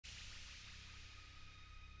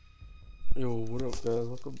Yo, what up guys?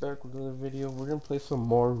 Welcome back with another video. We're gonna play some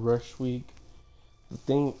more Rush Week. The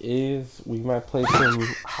thing is, we might play some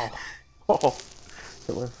oh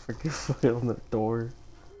I forget foot on the door.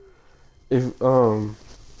 If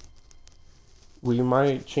we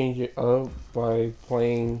might change it up by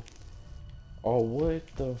playing what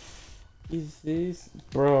the f is this?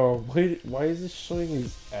 Bro, why is this showing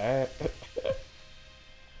his ad?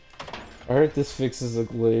 I heard this fixes a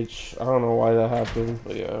glitch. I don't know why that happened,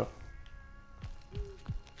 but yeah.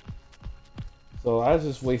 So I was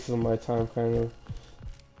just wasting my time, kind of.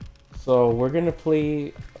 So we're gonna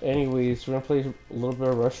play, anyways. We're gonna play a little bit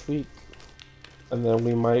of Rush Week, and then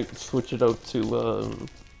we might switch it out to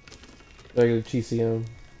regular TCM.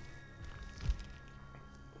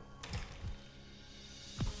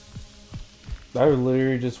 I would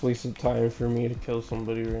literally just wasted time for me to kill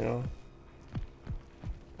somebody right now.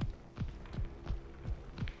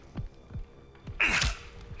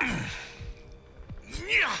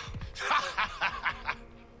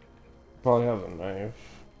 Probably have a knife.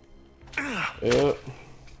 Yep.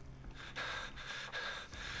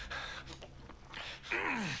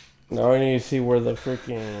 Now I need to see where the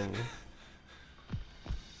freaking...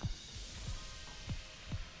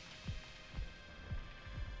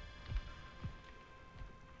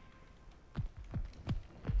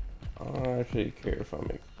 I don't actually care if I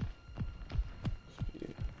make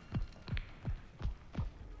speed.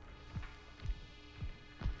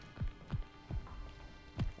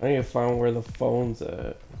 I need to find where the phone's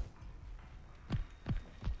at.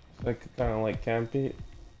 So I could kind of like camp it.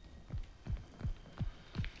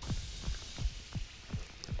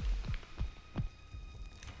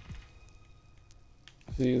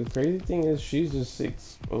 See, the crazy thing is she's just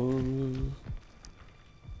exposed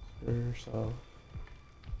herself.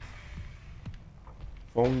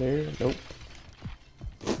 Phone there? Nope.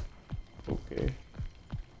 Okay.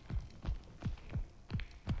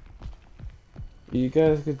 You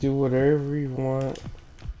guys could do whatever you want,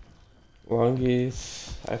 long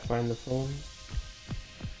as I find the phone.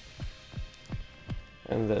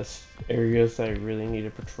 And there's areas that I really need to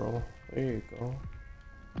patrol. There you go.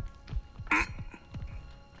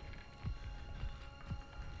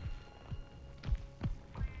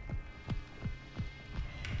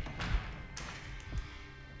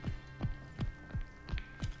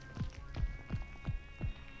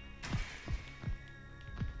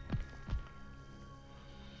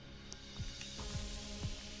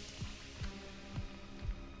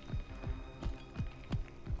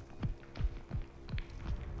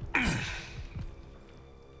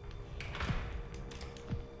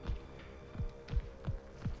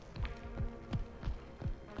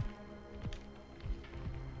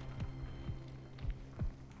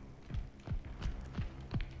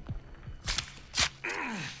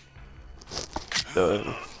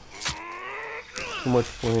 Done. Too much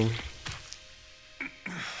playing.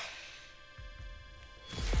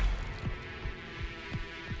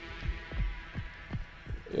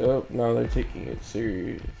 Yep, now they're taking it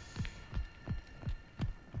serious.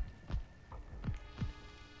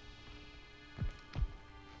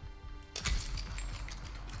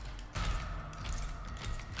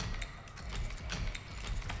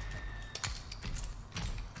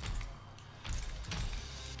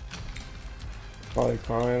 Probably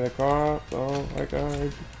calling the cops. Oh my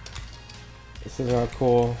god. This is not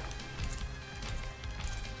cool.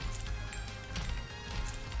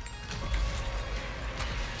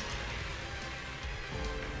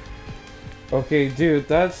 Okay, dude,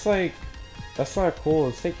 that's like... that's not cool.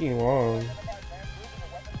 It's taking long.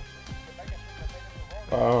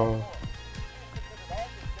 Wow.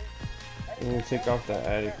 I'm gonna take off the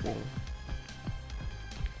attic thing.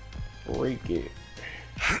 Break it.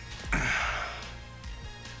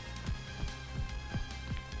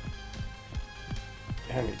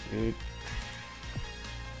 Damn it, dude.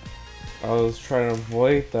 I was trying to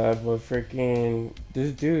avoid that, but freaking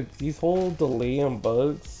this dude, these whole delay and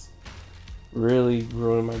bugs really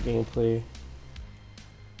ruined my gameplay.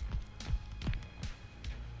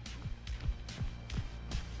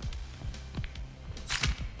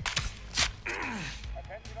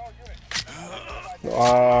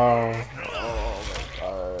 Wow. Oh my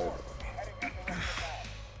god.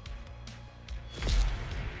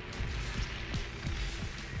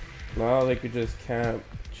 Now they could just camp.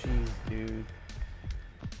 Jeez, dude.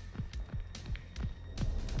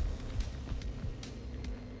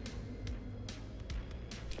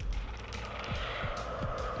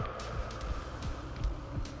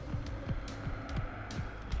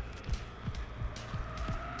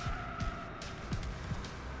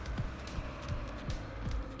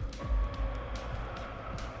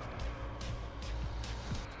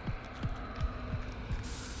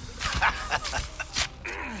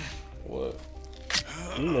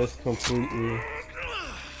 missed completely.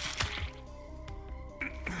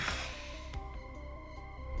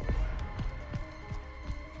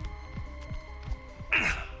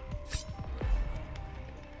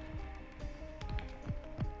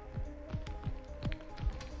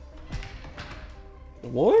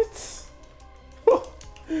 What?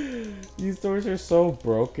 These doors are so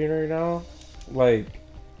broken right now. Like,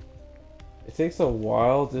 it takes a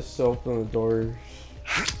while just to open the doors.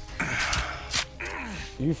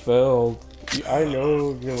 You failed. I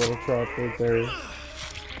know your little trap right there.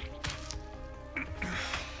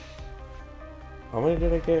 How many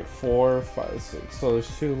did I get? 4, 5, 6. So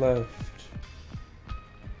there's 2 left.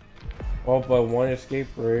 Oh, but 1 escape,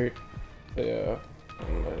 right? Yeah.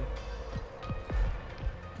 Okay.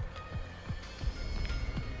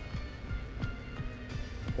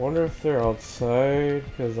 Wonder if they're outside,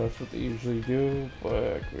 because that's what they usually do, but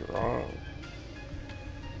I could be wrong.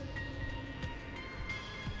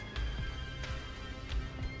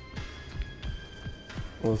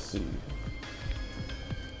 Let's see.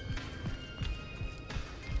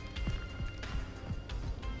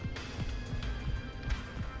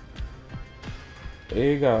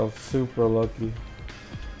 They got super lucky.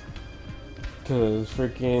 Cause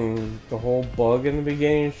freaking the whole bug in the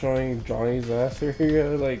beginning showing Johnny's ass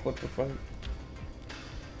area, like what the fuck?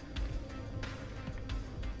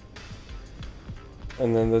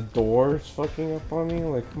 And then the door's fucking up on me,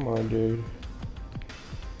 like come on dude.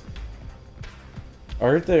 I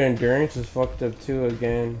heard the endurance is fucked up too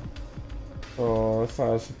again. So that's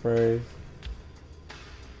not a surprise.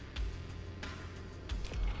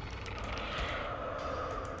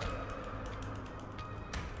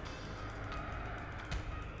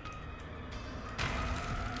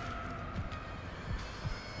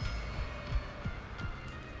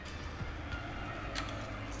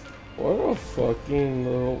 What a fucking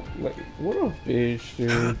little, like, what a bitch, dude.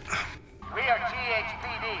 We are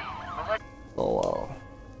GHPD. Oh wow.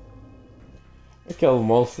 I killed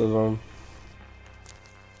most of them.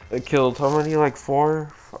 I killed how many? Like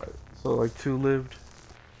 4? 5. So like 2 lived.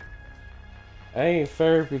 That ain't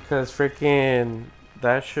fair because freaking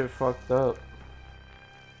that shit fucked up.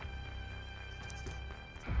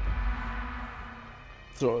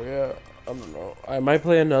 So yeah, I don't know. I might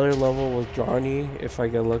play another level with Johnny if I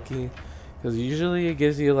get lucky. Because usually it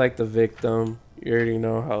gives you like the victim. You already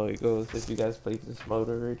know how it goes if you guys played this mode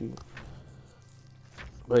already.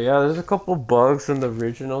 But yeah, there's a couple bugs in the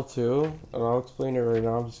original too. And I'll explain it right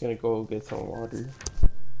now. I'm just gonna go get some water.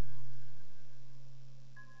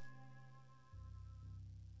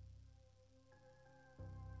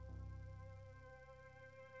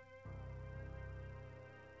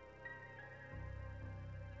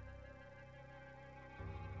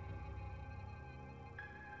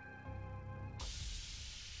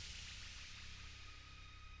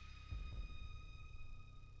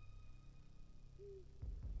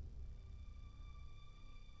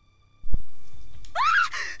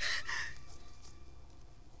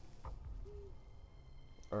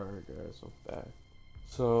 Alright guys, I'm back.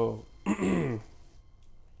 So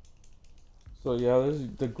so yeah, there's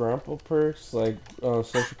the grapple perks like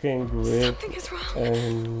suffocating grip. Something is wrong.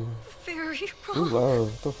 And Very ooh, wrong. wow,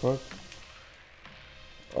 what the fuck?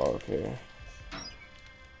 Oh, okay.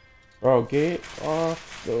 Bro, get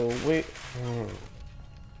off the way.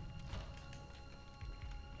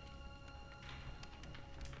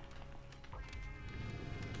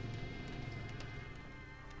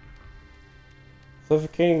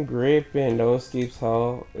 Suffocating grip and no escapes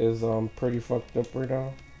hell is pretty fucked up right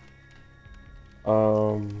now.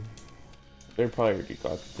 They probably already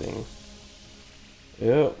got the thing.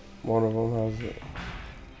 Yep, one of them has it.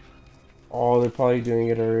 Oh, they're probably doing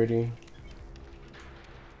it already.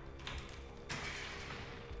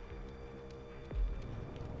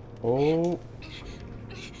 Oh.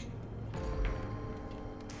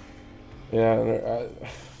 Yeah,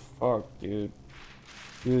 fuck, dude.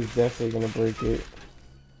 He was definitely gonna break it.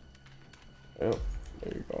 Yep,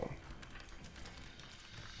 there you go.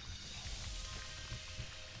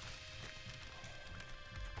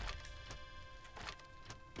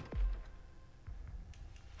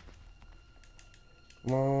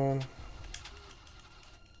 Come on.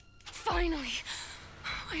 Finally.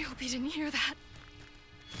 I hope you didn't hear that.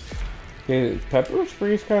 Okay, pepper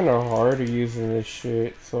spray's kind of hard to use in this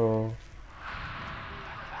shit, so.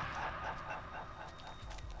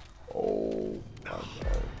 Oh my god.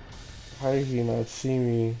 How did he not see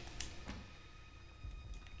me?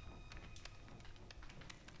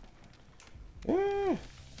 Yeah.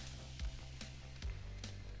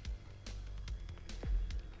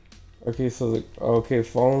 Okay, so the okay,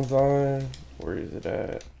 phone's on. Where is it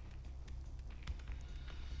at?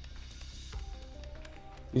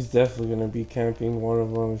 He's definitely gonna be camping one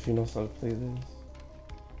of them if he knows how to play this.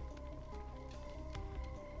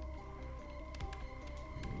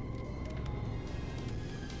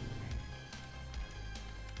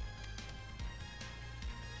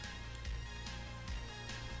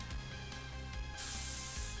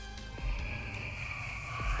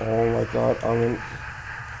 Oh my god,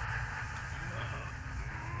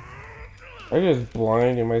 I just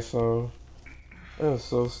blinded myself. That was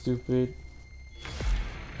so stupid.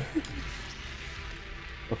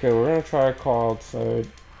 Okay, we're gonna try a call outside.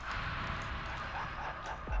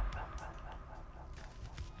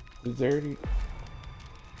 Is there already...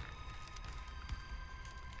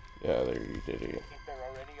 Yeah, there you did it. If there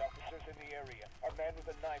are any officers in the area, a man with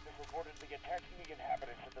a knife is reportedly attacking the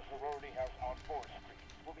inhabitants of the sorority house on 4th Street.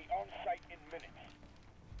 We'll be on site in minutes.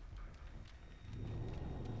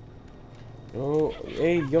 Oh,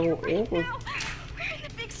 hey, yo, it was... We're in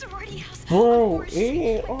the big sorority house. Bro, it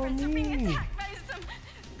ain't on me. Attacked by some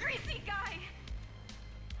greasy guy.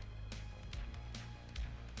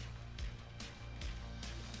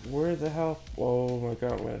 Where the hell? Oh my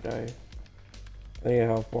god, I'm gonna die. I need a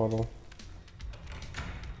health bottle.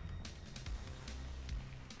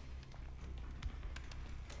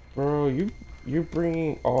 Bro, you're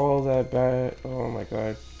bringing all that bad. Oh my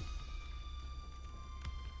god.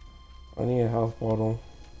 I need a health bottle.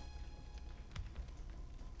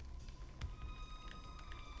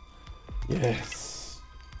 Yes.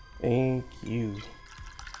 Thank you.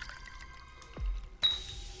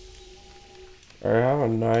 Alright, I have a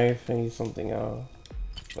knife. I need something else.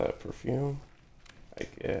 Is that perfume? I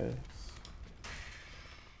guess.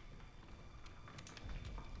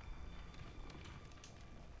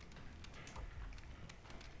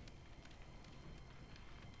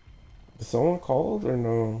 Is someone called or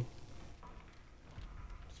no?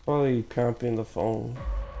 It's probably camping the phone.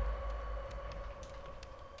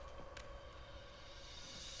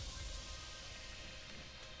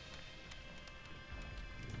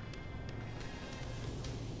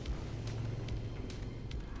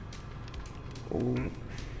 Ooh.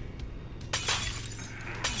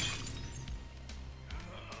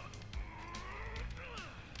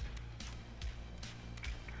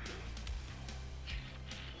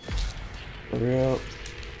 Hurry up.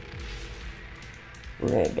 We're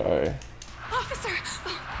gonna die. Officer!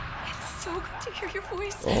 Oh, it's so good to hear your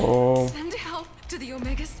voice. Oh. Send help to the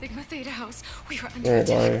Omega Sigma Theta house. We are under We're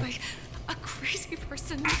attack gonna by a crazy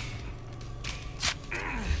person.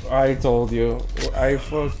 I told you. I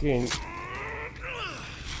fucking...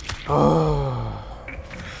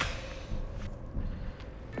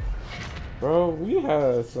 Bro, we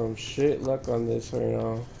have some shit luck on this right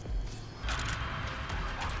now.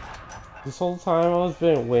 This whole time I've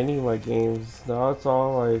been winning my games. Now it's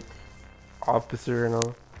all like opposite right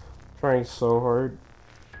now. Trying so hard.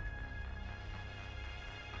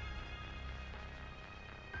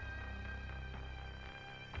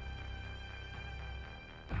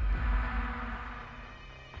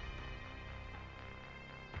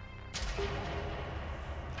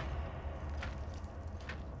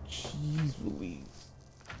 Jeez Louise.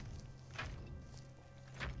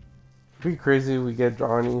 It'd be crazy if we get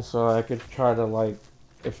Johnny so I could try to like,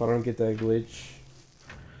 if I don't get that glitch,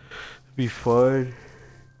 it'd be fun.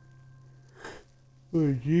 Oh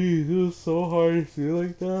jeez, it was so hard to see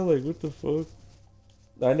like that, like what the fuck?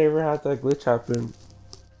 I never had that glitch happen.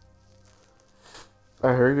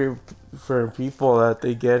 I heard it from people that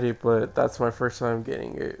they get it, but that's my first time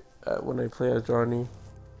getting it when I play as Johnny.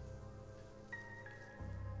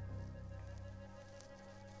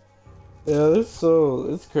 Yeah,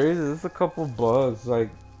 it's crazy. There's a couple bugs,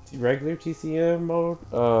 like regular TCM mode,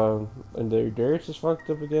 and their Darius is fucked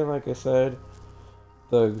up again, like I said.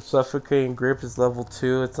 The suffocating grip is level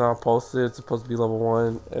 2, it's not posted, it's supposed to be level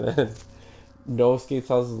 1, and then no escape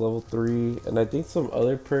house is level 3, and I think some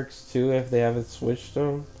other perks too if they haven't switched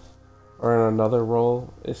them, or in another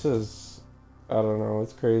role. It's just, I don't know,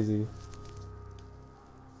 it's crazy.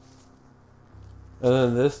 And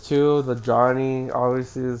then this too, the Johnny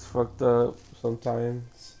obviously is fucked up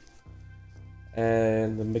sometimes.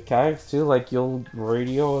 And the mechanics too, like you'll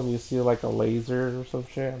radio and you see like a laser or some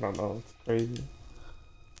shit. I don't know, it's crazy.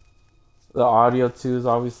 The audio too is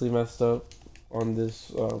obviously messed up on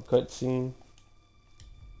this cutscene.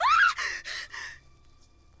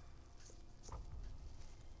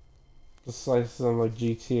 Just like some like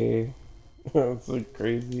GTA. It's like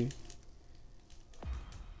crazy.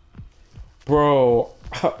 Bro,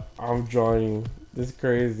 I'm Johnny. This is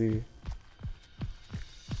crazy.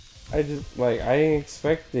 I just, like, I didn't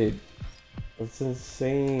expect it. It's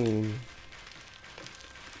insane.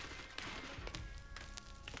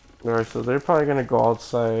 Alright, so they're probably gonna go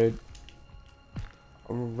outside.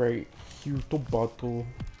 I'm right here to battle.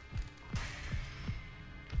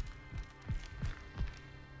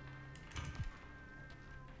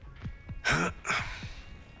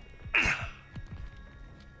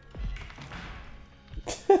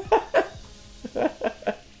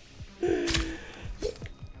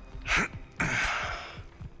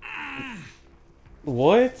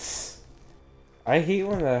 What? I hate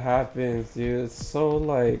when that happens, dude. It's so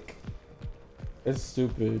like, it's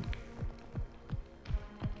stupid.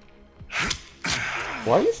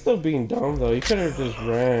 Why are you still being dumb though? You could have just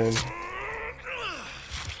ran.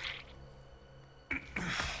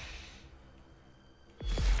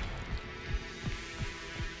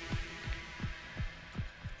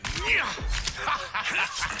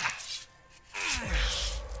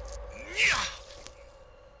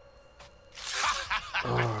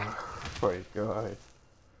 Oh my god.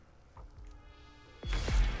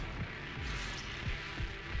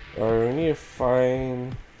 Alright, we need to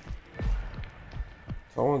find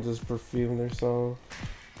someone just perfume themselves.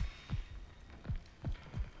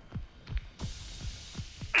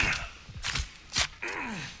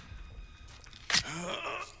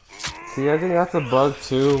 See, I think that's a bug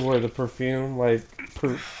too, where the perfume, like,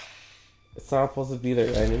 it's not supposed to be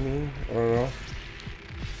their enemy. I don't know.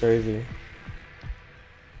 Crazy.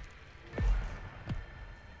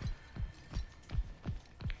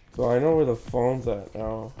 So I know where the phone's at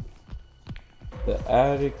now. The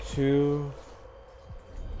attic too.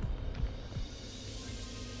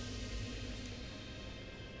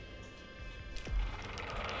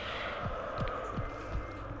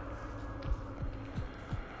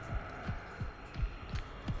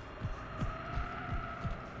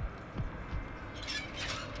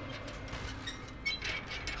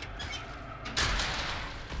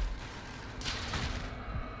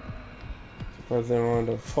 Surprised they don't end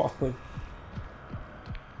up falling.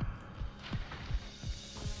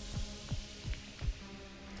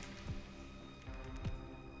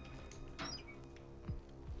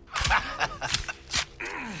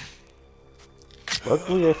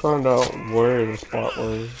 Luckily I found out where the spot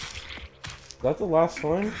was. Is that the last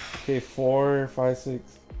one? Okay, 4, 5,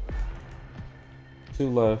 6. 2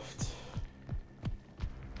 left.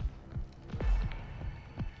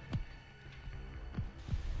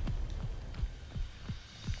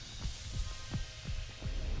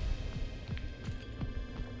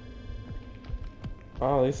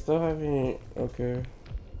 Oh, they still haven't. Okay.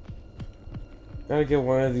 Gotta get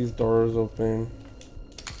one of these doors open.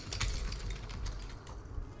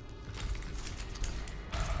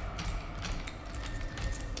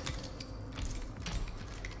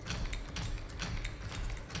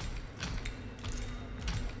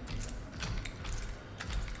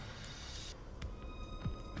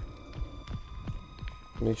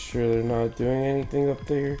 Make sure they're not doing anything up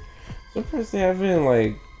there. Sometimes they haven't,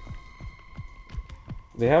 like,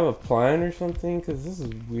 they have a plan or something, because this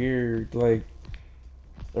is weird. Like,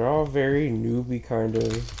 they're all very newbie kind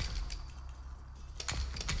of.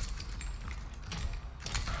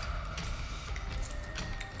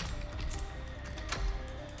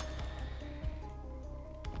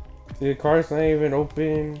 See, the car's not even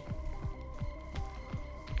open.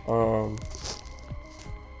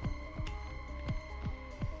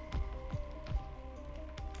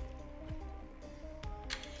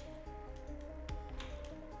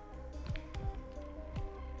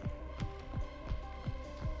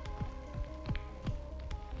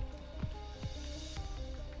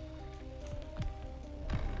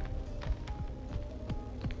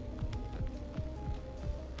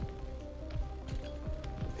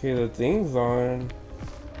 Okay, the thing's on.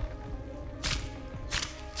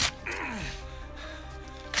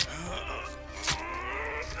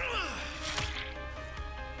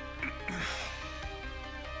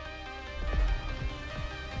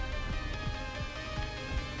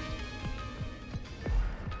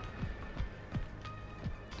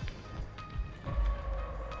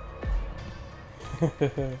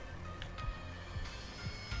 Come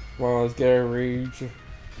on, let's get a rage.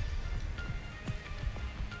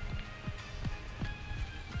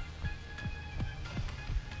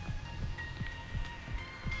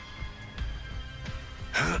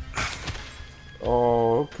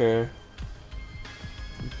 Oh, okay.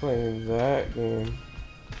 You playing that game.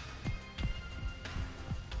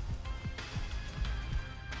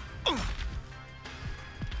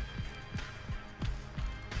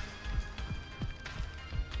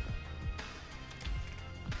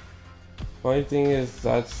 Funny thing is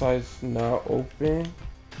that side's not open,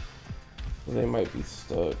 so they might be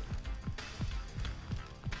stuck.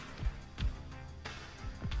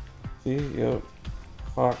 See, yep.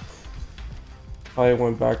 Fuck. I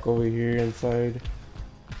went back over here inside.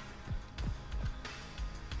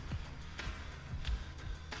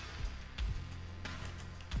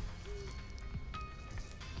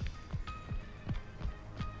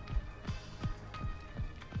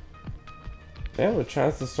 They have a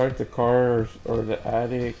chance to start the car or the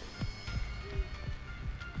attic.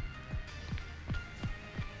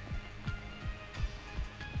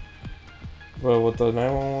 But with the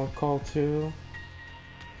 911 call too,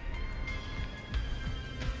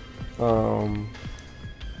 you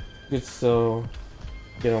could still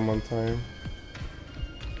get them on time.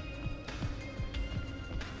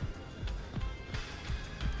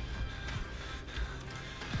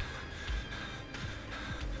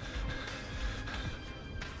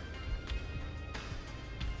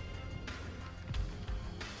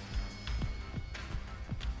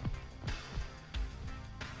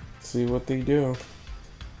 See what they do.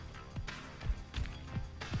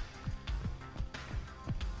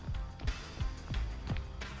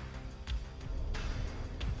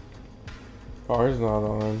 Car's not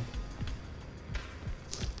on.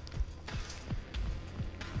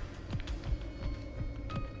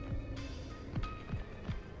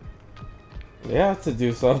 They have to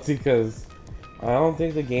do something because I don't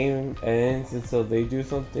think the game ends until they do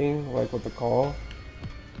something like with the call.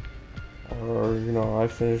 Or, you know, I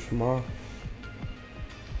finish them off.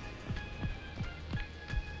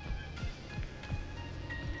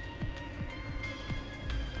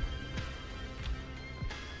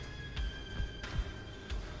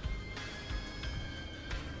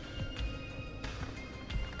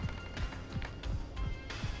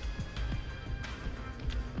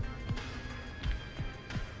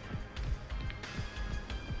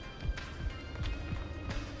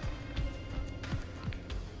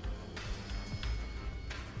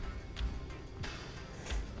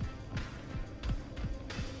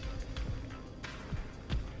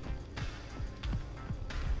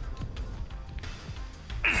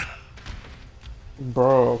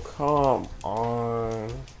 Bro, come on.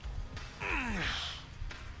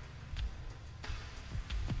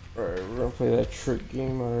 Alright, we're gonna play that trick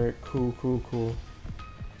game. Alright, cool.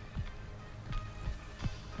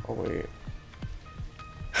 Oh, wait.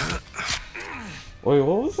 Wait,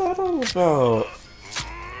 what was that all about?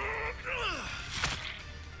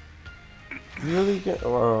 You really get.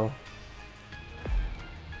 Wow.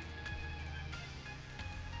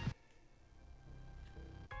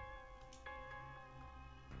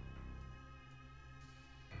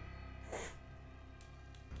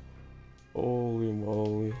 Holy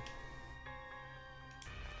moly.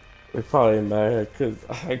 They're probably mad because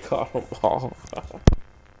I got them all.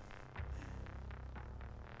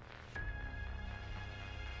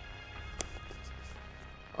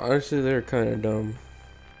 Honestly, they're kind of dumb.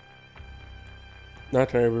 Not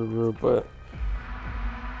trying to be rude, but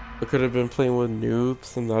I could have been playing with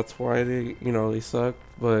noobs and that's why they, you know, they suck.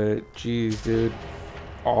 But geez, dude,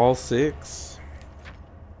 all 6.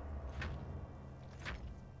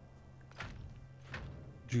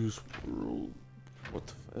 Juice WRLD. What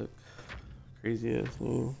the fuck? Crazy ass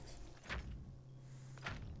name.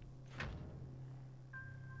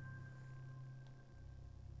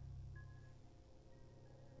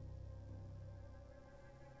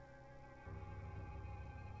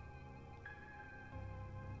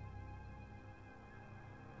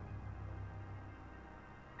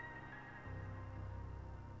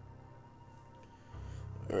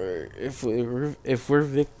 Alright, if we're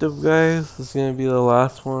victim, guys, this is gonna be the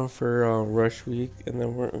last one for Rush Week, and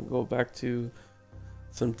then we're gonna go back to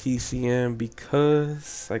some TCM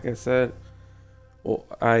because, like I said, well,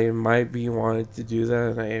 I might be wanting to do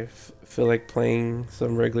that, and I feel like playing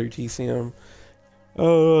some regular TCM.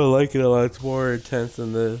 Oh, I like it a lot. It's more intense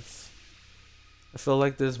than this. I feel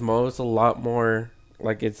like this mode is a lot more,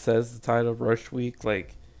 like it says the title, Rush Week,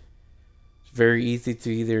 like very easy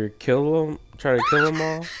to either kill them, try to kill them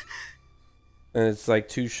all, and it's like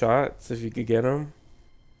 2 shots if you could get them,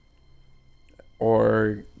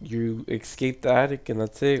 or you escape the attic and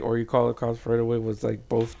that's it, or you call the cops right away with like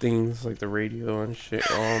both things, like the radio and shit.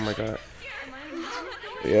 Oh my god.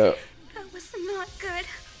 Yeah. That was not good.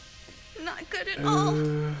 Not good at all.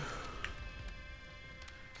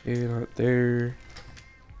 Okay, not there.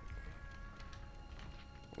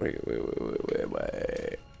 Wait.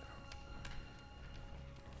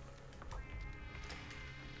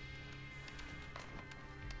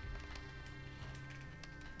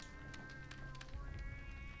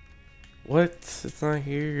 What? It's not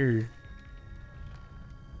here.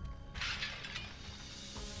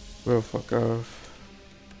 Bro, fuck off.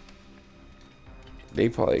 They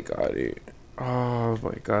probably got it. Oh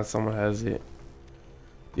my god, someone has it.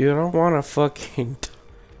 Dude, I don't want to fucking...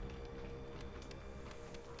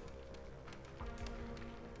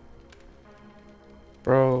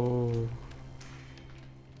 Bro.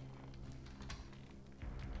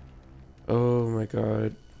 Oh my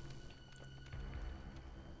god.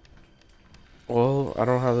 Well, I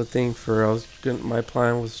don't have the thing for... my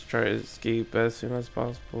plan was to try to escape as soon as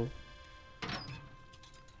possible.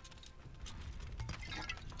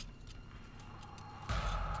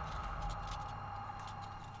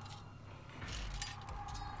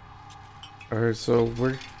 Alright, so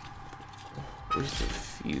where's the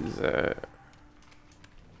fuse at?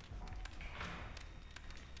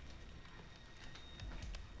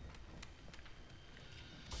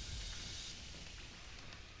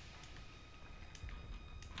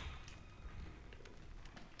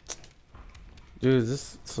 Dude,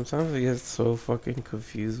 sometimes I get so fucking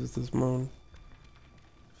confused with this mode.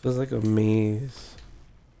 Feels like a maze.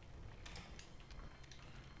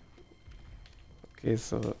 Okay,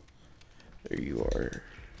 so there you are.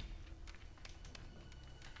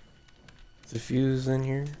 Is the fuse in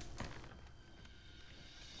here?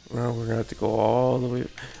 No, we're gonna have to go all the way.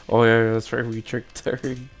 Oh yeah, that's right. We tricked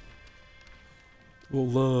Terry.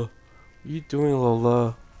 Lola, what are you doing,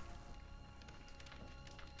 Lola?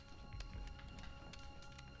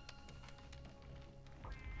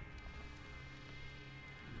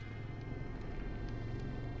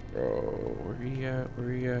 Bro, where you at?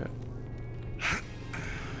 Where you at?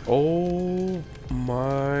 Oh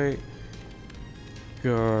my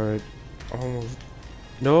god! Almost.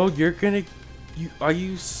 No, you're gonna. Are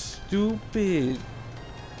you stupid?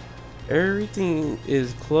 Everything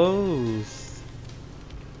is closed.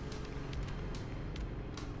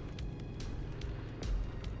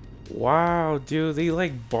 Wow, dude, they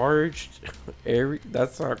like barged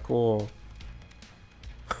that's not cool.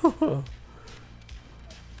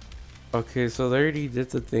 Okay, so they already did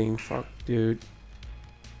the thing. Fuck, dude.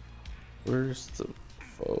 Where's the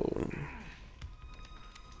phone?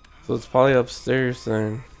 So it's probably upstairs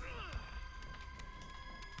then.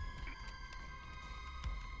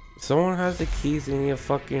 Someone has the keys and you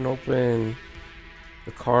fucking open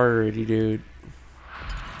the car already, dude.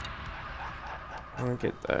 I don't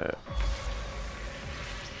get that.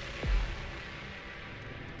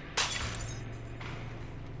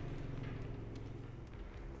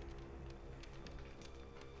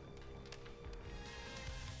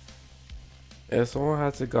 Yeah, someone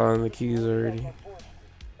has to got the keys already.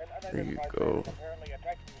 There you go.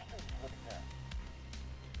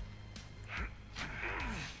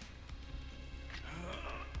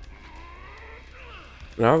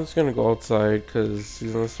 Now I'm just gonna go outside because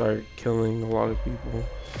he's gonna start killing a lot of people.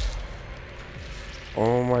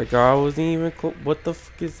 Oh my god, I wasn't even what the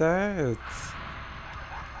fuck is that?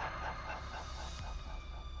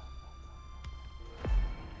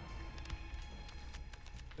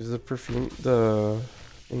 Is the perfume the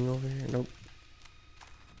thing over here? Nope.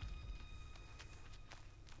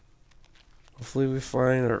 Hopefully we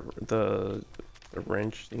find the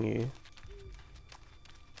wrench thingy.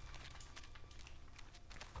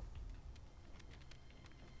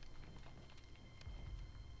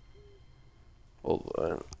 Hold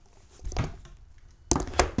on.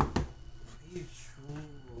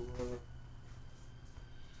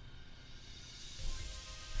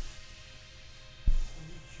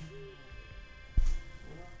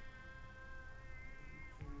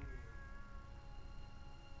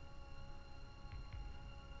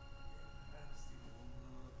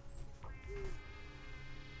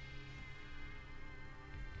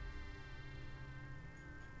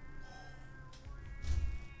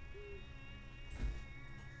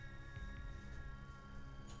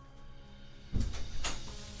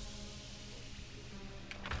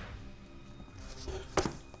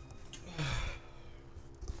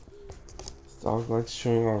 Dog likes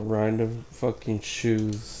showing on random fucking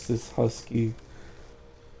shoes. This husky.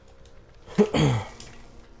 Yeah,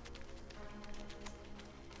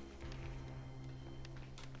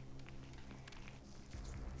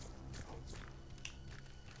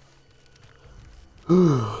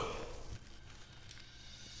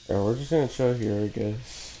 we're just gonna chill here, I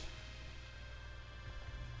guess.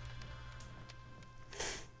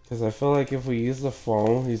 Because I feel like if we use the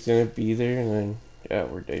phone, he's gonna be there, and then yeah,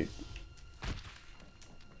 we're dead.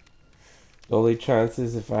 The only chance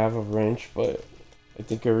is if I have a wrench, but I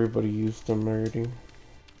think everybody used them already.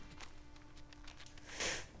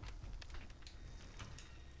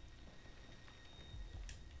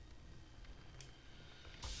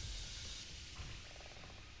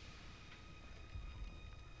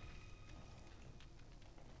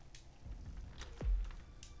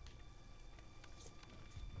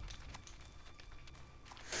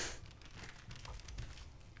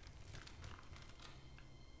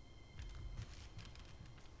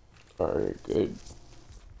 Alright, good.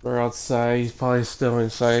 We're outside. He's probably still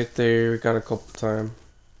inside there. We got a couple time.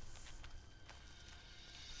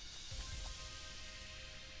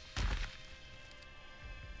 He's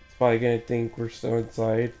probably gonna think we're still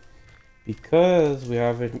inside because we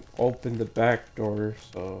haven't opened the back door.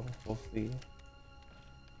 So hopefully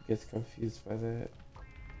he gets confused by that.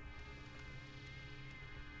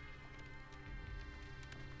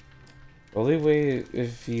 The only way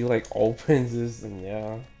if he like opens this, then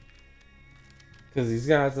yeah. Because he's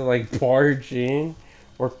gonna have to like barge in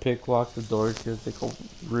or pick lock the door. It's gonna take a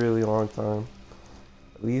really long time.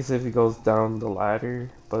 At least if he goes down the ladder,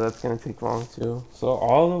 but that's gonna take long too. So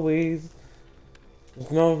all the ways,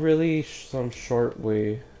 there's no really some short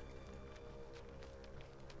way.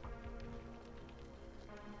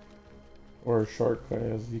 Or a shortcut,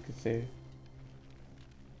 as you could say.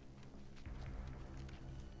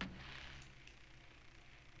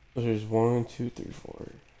 So there's 1, 2, 3, 4.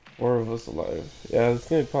 4 of us alive. Yeah, it's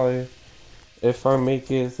gonna probably, if I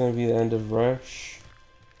make it, it's gonna be the end of Rush.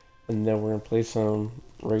 And then we're gonna play some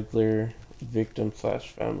regular victim slash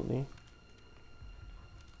family.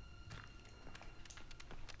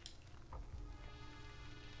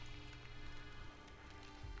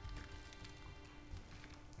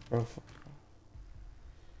 Oh,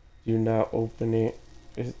 do not open it.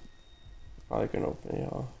 It's probably gonna open it,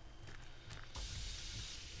 y'all.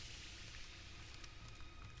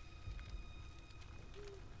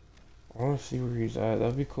 I wanna see where he's at.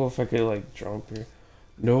 That'd be cool if I could like jump here.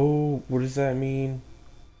 No, what does that mean?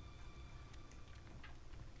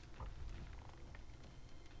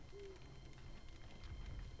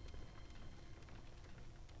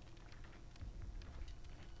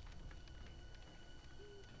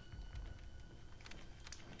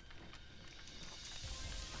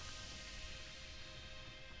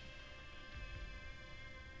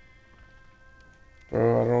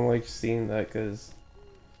 Bro, I don't like seeing that because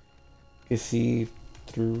you can see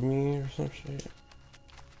through me or some shit.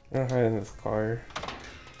 I'm gonna hide in this car.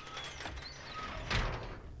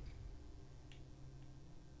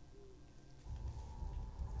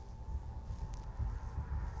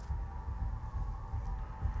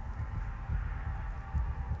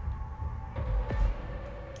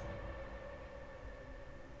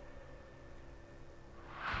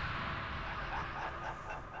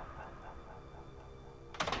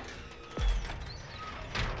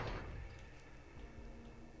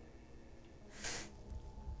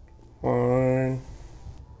 One.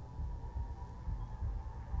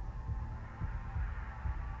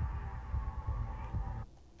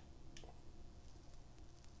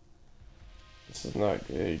 This is not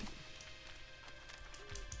good.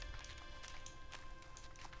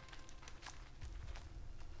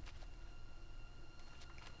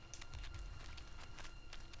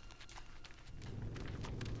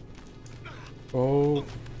 Oh.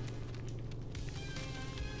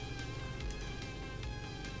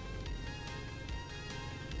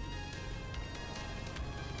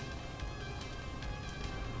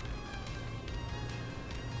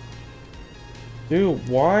 Dude,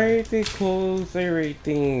 why they close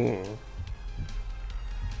everything?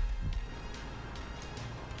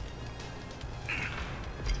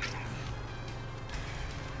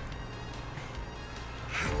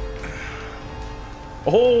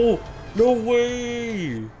 Oh, no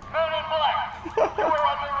way! Men in black, you are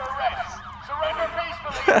under arrest. Surrender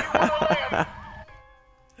peacefully if you want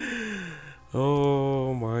to live.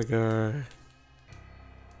 Oh my god.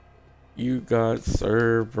 You got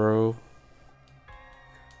served, bro.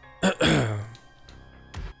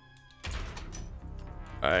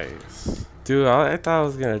 Nice. Dude, I thought I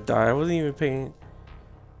was gonna die. I wasn't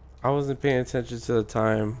paying attention to the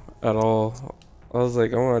time at all. I was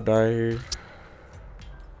like, I'm gonna die here.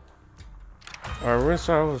 Alright, we're gonna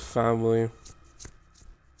start with family.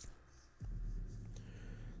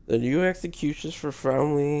 The new executions for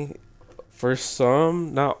family, for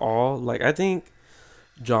some, not all. Like, I think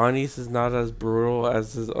Johnny's is not as brutal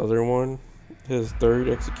as his other one, his third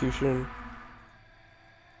execution.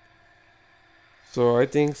 So I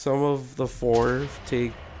think some of the fourth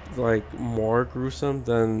take like more gruesome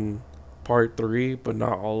than part 3, but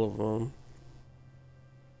not all of them.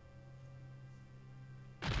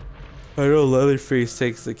 I know Leatherface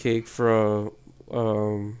takes the cake for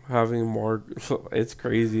having more. It's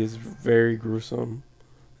crazy. It's very gruesome.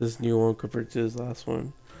 This new one compared to his last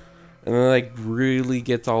one, and then like really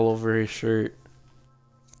gets all over his shirt.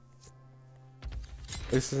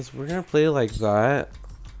 Like, since we're gonna play like that,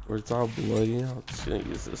 where it's all bloody, I'm just gonna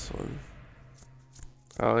use this one.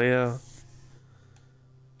 Oh yeah,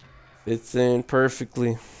 fits in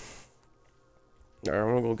perfectly. Alright,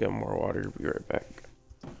 I'm gonna go get more water. Be right back.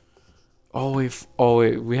 Oh wait, oh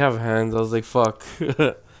wait, we have hands. I was like, fuck.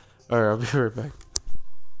 Alright, I'll be right back.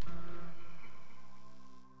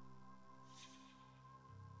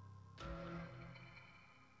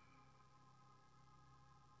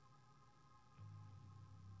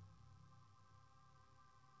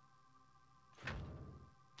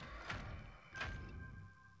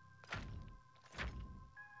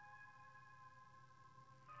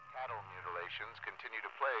 Cattle mutilations continue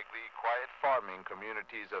to plague the quiet farming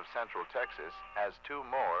communities of central Texas, as 2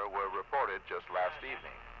 more were reported just last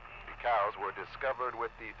evening. The cows were discovered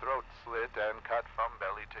with the throat slit and cut from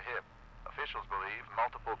belly to hip. Officials believe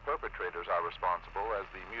multiple perpetrators are responsible, as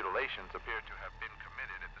the mutilations appear to have been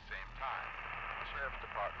committed at the same time. The Sheriff's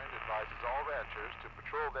Department advises all ranchers to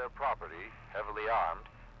patrol their property, heavily armed,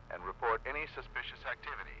 and report any suspicious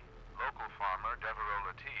activity. Local farmer Devereaux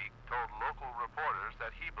Latique told local reporters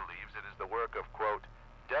that he believes it is the work of, quote,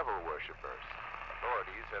 devil worshippers.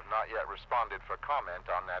 Authorities have not yet responded for comment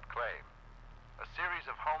on that claim. A series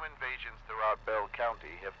of home invasions throughout Bell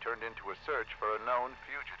County have turned into a search for a known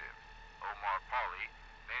fugitive. Omar Pauly,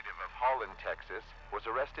 native of Holland, Texas, was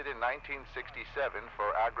arrested in 1967 for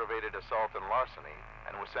aggravated assault and larceny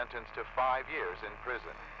and was sentenced to 5 years in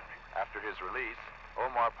prison. After his release,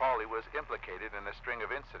 Omar Pauly was implicated in a string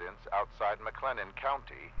of incidents outside McLennan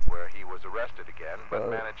County, where he was arrested again but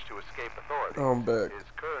managed to escape authorities. I'm back. His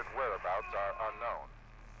current whereabouts are unknown.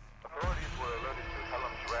 Authorities were alerted to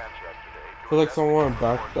Helms Ranch yesterday I feel like someone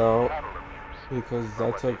backed out because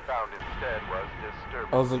but that's what like they found instead was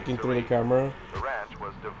disturbing. I was looking through the camera. The ranch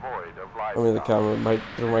was devoid of I mean the livestock. camera,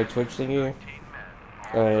 through my Twitch thingy.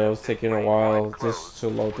 And it was taking a while just to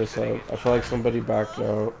load this up. I feel like somebody backed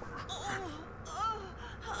out.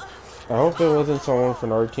 I hope it wasn't someone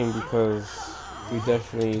from our team because we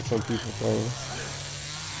definitely need some people playing.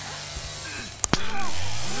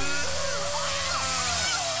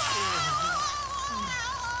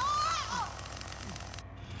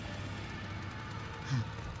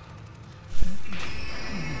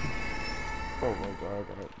 Oh my god,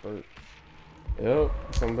 I got burnt.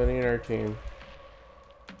 Yep, somebody in our team.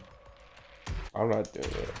 I'm not doing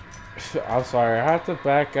it. I'm sorry, I have to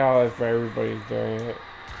back out if everybody's doing it.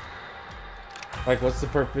 Like, what's the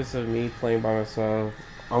purpose of me playing by myself?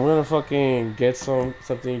 I'm gonna fucking get something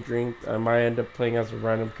to drink. I might end up playing as a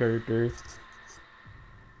random character.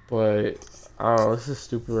 But, I don't know, this is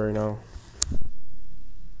stupid right now.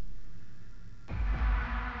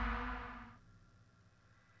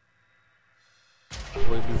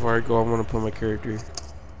 Wait, before I go, I'm gonna put my character.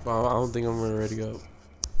 But I don't think I'm gonna ready up.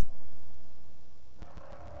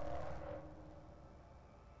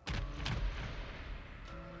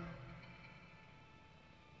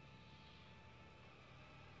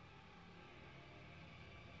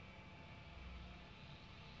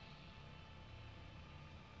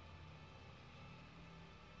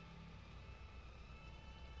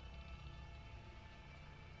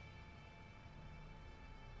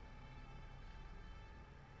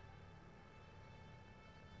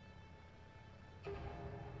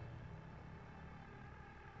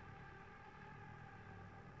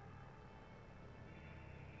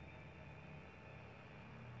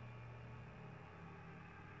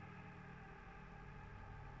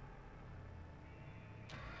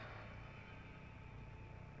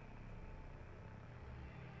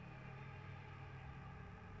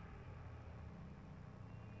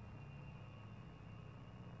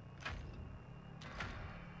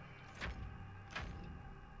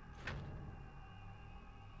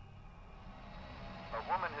 A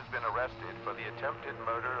woman has been arrested for the attempted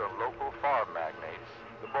murder of local farm magnates,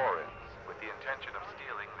 the Borins, with the intention of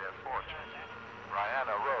stealing their fortune.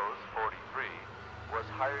 Brianna Rose, 43, was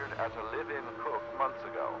hired as a live-in cook months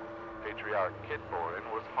ago. Patriarch Kit Borin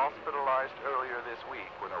was hospitalized earlier this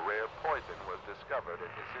week when a rare poison was discovered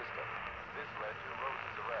in his system. This led to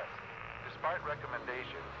Rose's arrest. Despite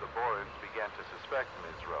recommendations, the Borins began to suspect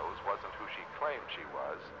Ms. Rose wasn't who she claimed she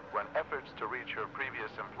was, when efforts to reach her previous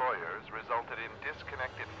employers resulted in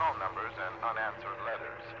disconnected phone numbers and unanswered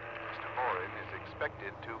letters. Mr. Borin is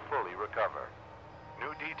expected to fully recover.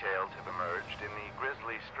 New details have emerged in the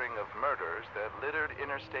grisly string of murders that littered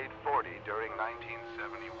Interstate 40 during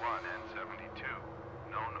 1971 and 72.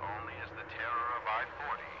 Known only as the Terror of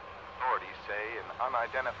I-40, authorities say an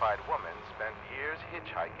unidentified woman spent years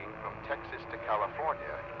hitchhiking from Texas to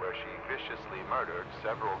California, where she viciously murdered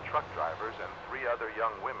several truck drivers and 3 other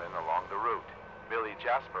young women along the route. Billy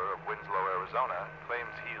Jasper of Winslow, Arizona, claims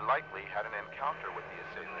he likely had an encounter with the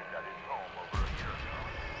assailant at his home over a year ago.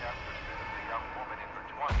 Jasper says the young woman in her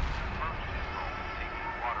 20s approached his home seeking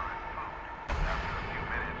water and food. After a few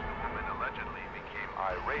minutes, the woman allegedly became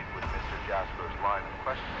irate with Mr. Jasper's line of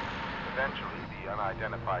questioning. Eventually, the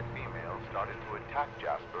unidentified female started to attack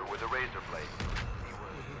Jasper with a razor blade. He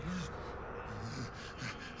was...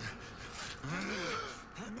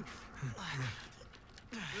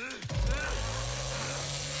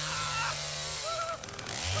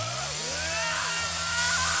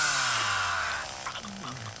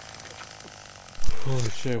 Holy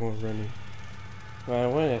shit, I was running. When I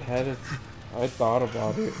went ahead, I thought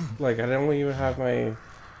about it. Like, I didn't even have my...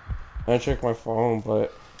 I checked my phone,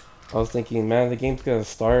 but I was thinking, man, the game's gonna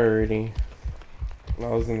start already. And I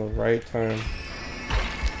was in the right time.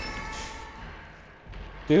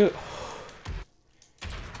 Dude,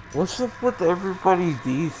 what's up with everybody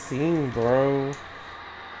DCing, bro?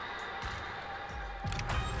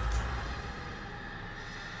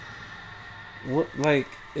 What, like,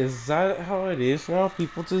 is that how it is now?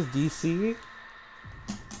 People just DC?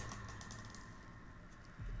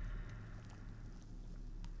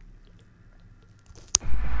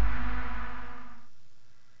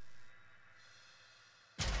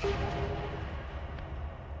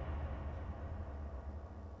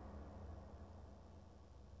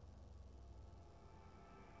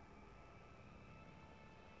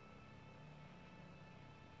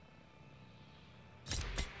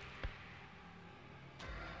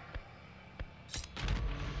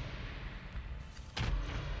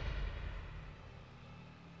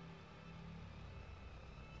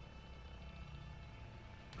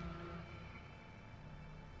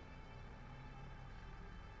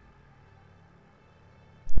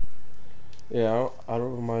 Yeah, I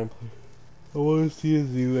don't mind. I want to see his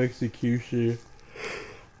new execution.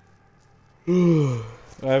 I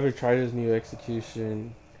haven't tried his new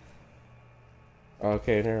execution.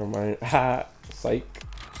 Okay, never mind. Ha! Psych.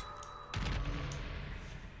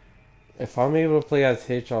 If I'm able to play as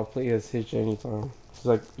Hitch, I'll play as Hitch anytime.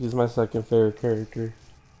 He's my second favorite character.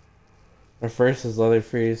 My first is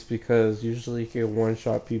Leatherface because usually you can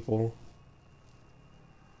one-shot people.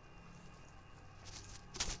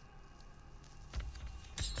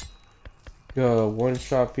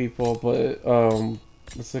 One-shot people, but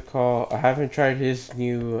what's it called? I haven't tried his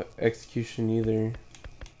new execution either.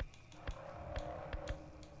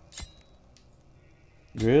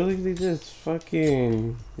 Really? They just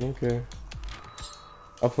fucking... Okay.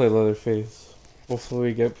 I'll play Leatherface. Hopefully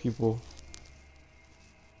we get people.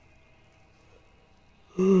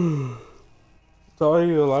 Telling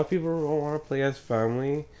you, a lot of people don't want to play as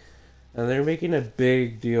family. And they're making a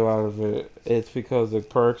big deal out of it. It's because the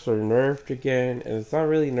perks are nerfed again. And it's not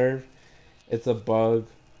really nerfed. It's a bug.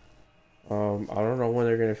 I don't know when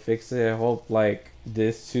they're going to fix it. I hope like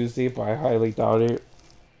this Tuesday, but I highly doubt it.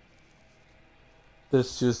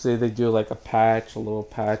 This Tuesday they do like a little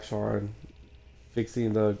patch on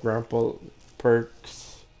fixing the grandpa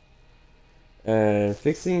perks. And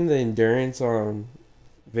fixing the endurance on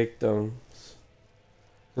victims.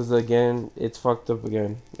 Because again, it's fucked up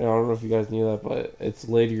again. I don't know if you guys knew that, but it's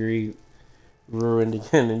literally ruined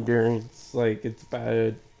again, endurance. Like, it's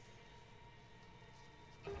bad.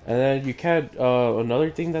 And then you can't, another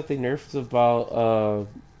thing that they nerfed about,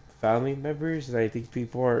 family members, and I think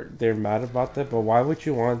they're mad about that, but why would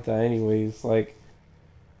you want that anyways? Like,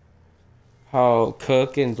 how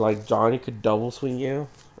Cook and, like, Johnny could double swing you?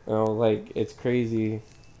 You know, like, it's crazy.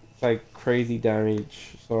 It's, like, crazy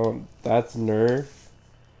damage. So, that's nerf.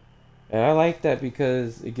 And I like that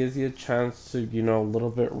because it gives you a chance to, you know, a little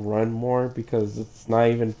bit run more because it's not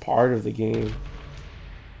even part of the game.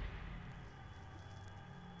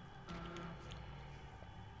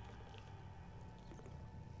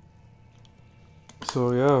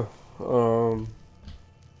 So yeah, I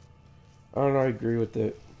don't know, I agree with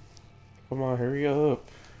it. Come on, hurry up.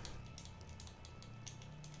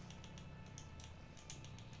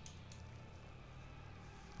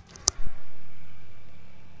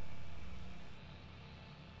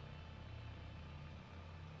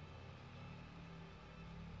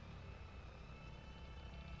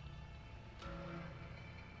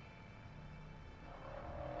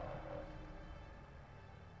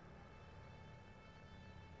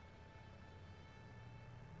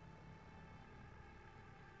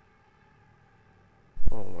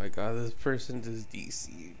 Oh my god, this person does DC.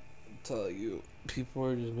 I tell you, people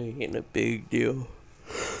are just making a big deal.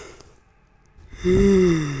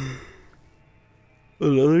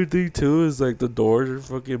 Another thing too is like the doors are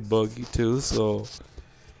fucking buggy too, so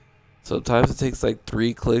sometimes it takes like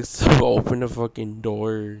 3 clicks to open a fucking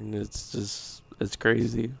door, and it's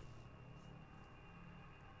crazy.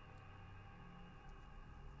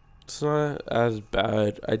 It's not as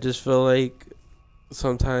bad. I just feel like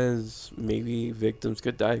sometimes maybe victims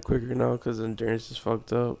could die quicker now because endurance is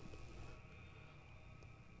fucked up.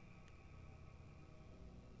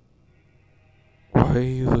 Why are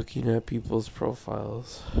you looking at people's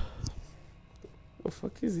profiles? What the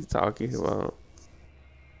fuck is he talking about?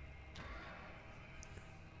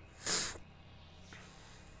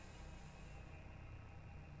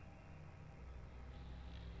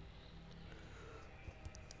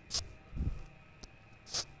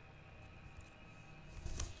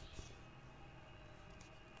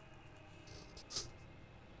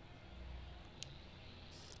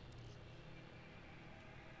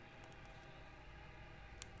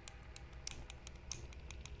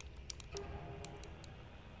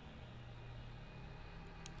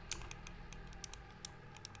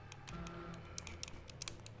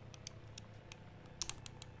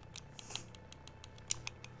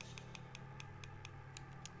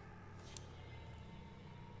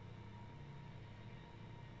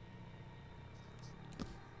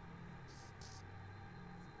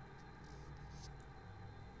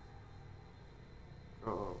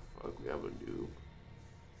 Oh fuck, we have a noob.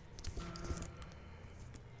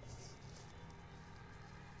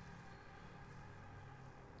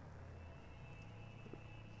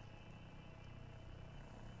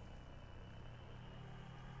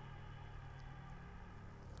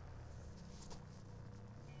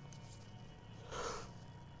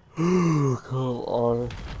 Come on.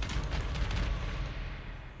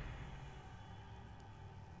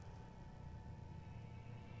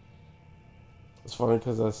 It's funny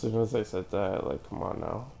because as soon as I said that, like, come on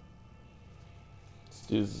now. This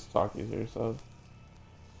dude's just talking to yourself.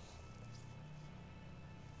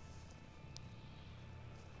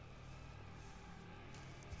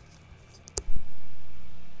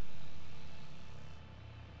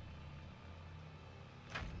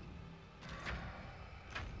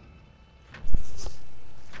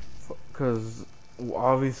 Because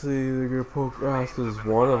obviously they're gonna poke grass because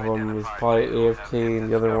one of them is probably AFK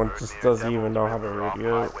and the other one just doesn't even know how to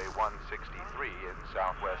radio.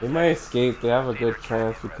 They might escape, they have a good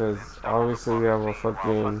chance because obviously we have a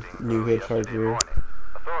fucking new hitchhiker.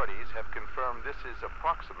 Authorities have confirmed this is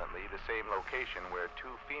approximately the same location where 2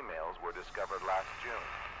 females were discovered last June.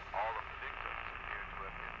 All of the victims appear to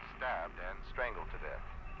have been stabbed and strangled to death.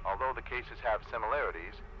 Although the cases have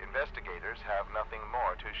similarities, investigators have nothing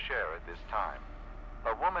more to share at this time.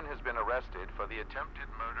 A woman has been arrested for the attempted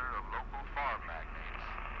murder of local farm magnates,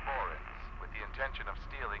 Borins, with the intention of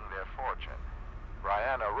stealing their fortune.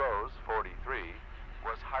 Brianna Rose, 43,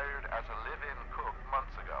 was hired as a live-in cook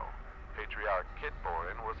months ago. Patriarch Kit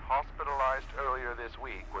Borin was hospitalized earlier this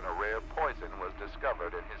week when a rare poison was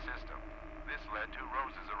discovered in his system. This led to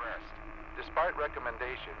Rose's arrest. Despite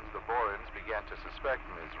recommendations, the Borins began to suspect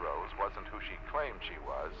Ms. Rose wasn't who she claimed she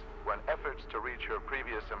was, when efforts to reach her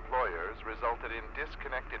previous employers resulted in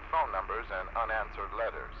disconnected phone numbers and unanswered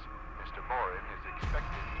letters. Mr. Borin is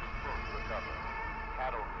expected to fully recover.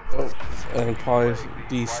 Oh, and probably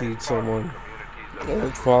DC'd someone. And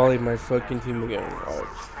it's probably my fucking team again. The cows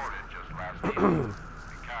were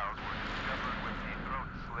discovered with the throat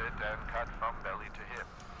slit and cut from belly to hip.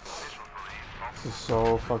 Officials believe This is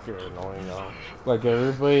so fucking annoying now. Like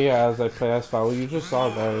everybody as I play as Foul, you just saw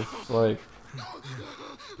guys, like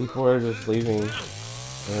people are just leaving. And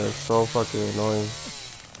it's so fucking annoying.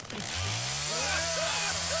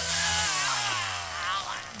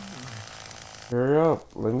 Hurry up,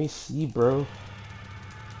 let me see, bro.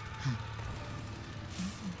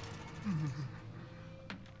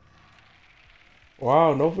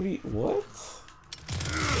 Wow, nobody. What?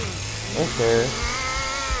 Okay.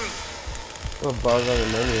 What a bug on the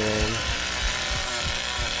menu, man.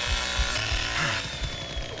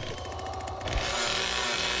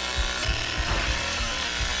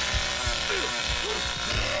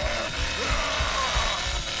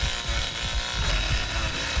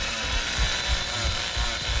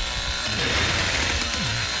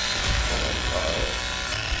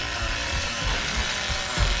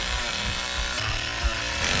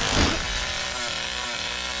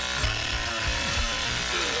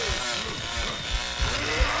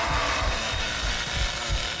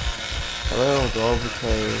 I let him go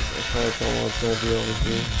because I probably don't know what's gonna be over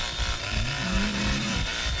here.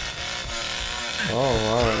 Oh,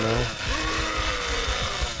 I don't know.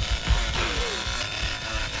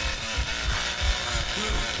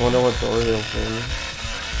 I wonder what door they'll open.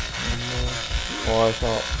 Oh, I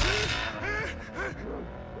thought.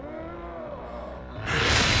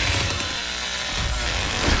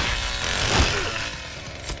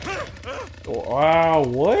 Wow,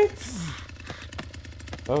 what?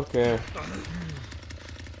 Okay.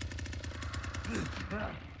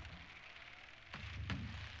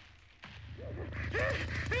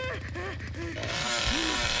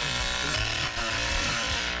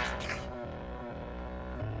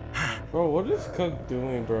 Bro, what is Cook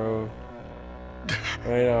doing, bro?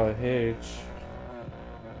 Right now, Hitch.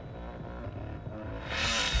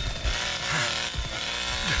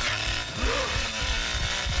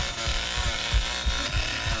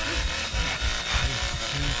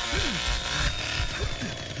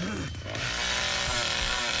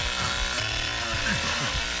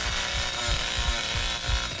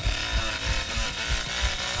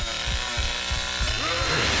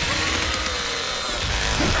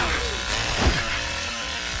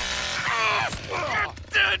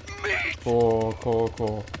 Cool, cool,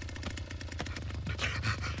 cool.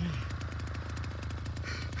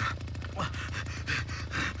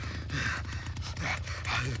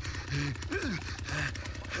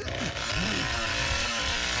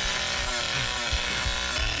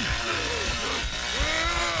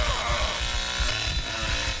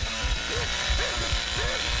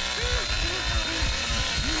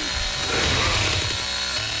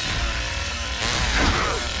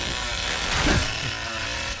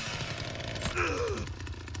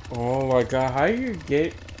 Oh my god, how you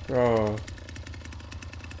get, bro?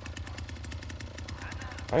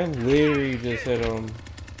 I literally just hit him.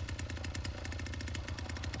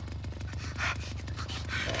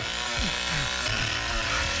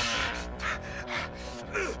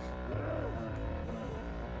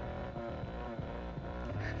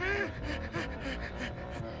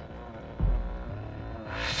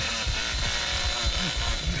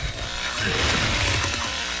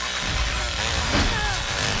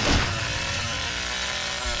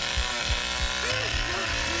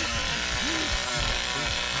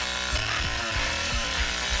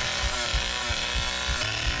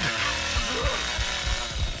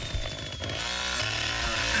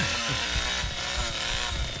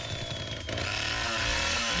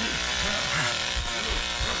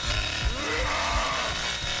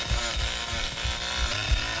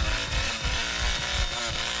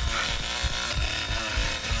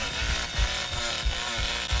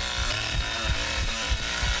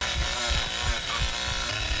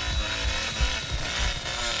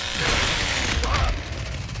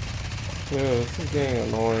 Dude, this is getting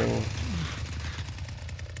annoying.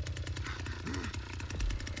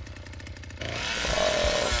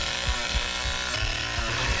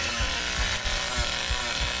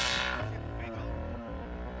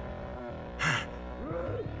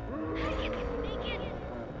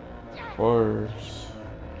 Of course.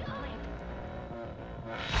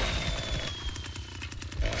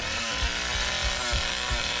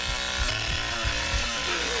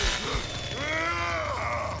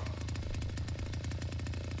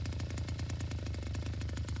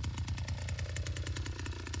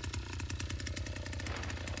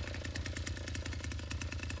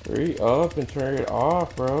 Hurry up and turn it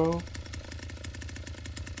off, bro.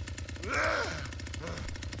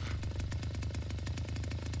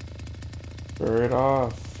 Turn it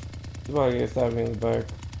off. You about to get stabbed in the back.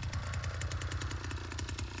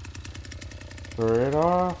 Turn it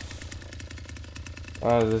off.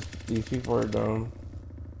 Ah, these people are dumb.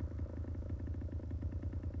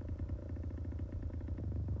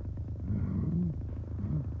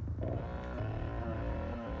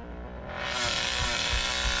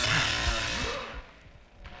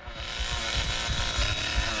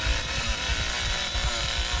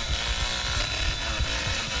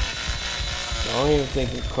 I don't even think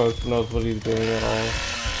the cook knows what he's doing at all.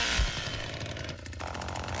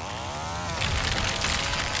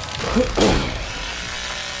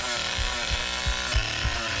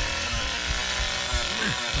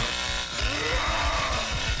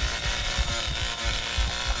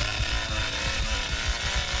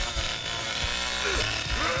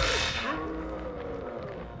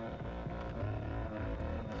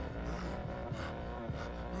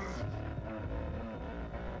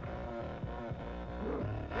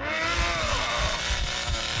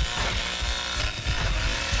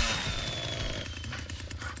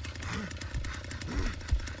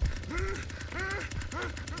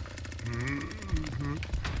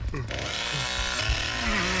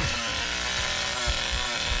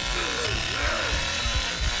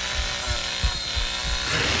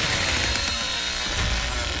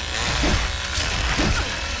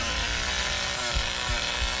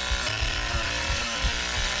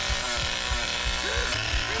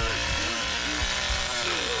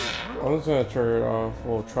 I'm just gonna turn it off.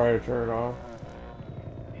 We'll try to turn it off.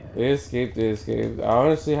 They escaped, they escaped. I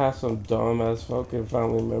honestly have some dumb ass fucking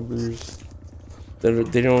family members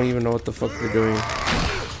that they don't even know what the fuck they're doing.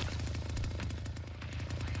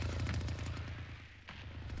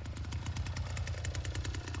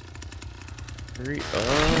 Hurry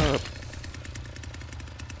up.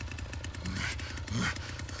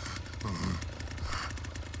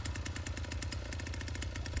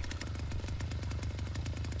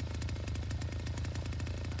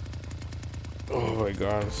 Oh my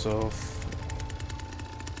god, I'm so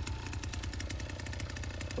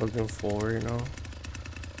fucking full right now.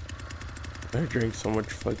 I drink so much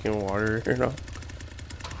fucking water, you know.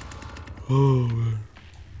 Oh man.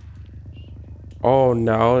 Oh,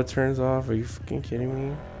 now it turns off? Are you fucking kidding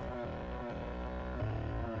me?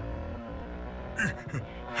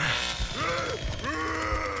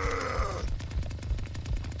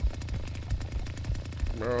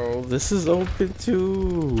 Bro, this is open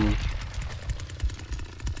too.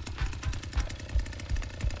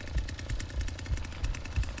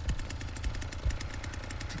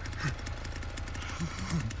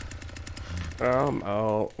 I'm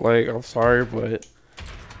out. Like, I'm sorry, but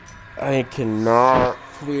I cannot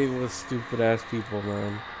play with stupid ass people,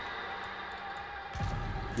 man.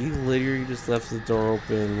 He literally just left the door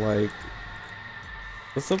open. Like,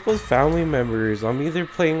 what's up with family members? I'm either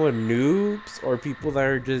playing with noobs or people that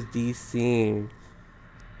are just DCing.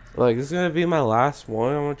 Like, this is gonna be my last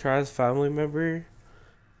one. I'm gonna try as family member,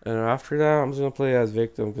 and after that, I'm just gonna play as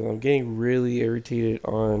victim because I'm getting really irritated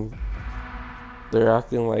on. They're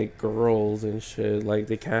acting like girls and shit. Like,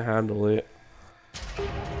 they can't handle it.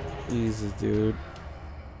 Jesus, dude.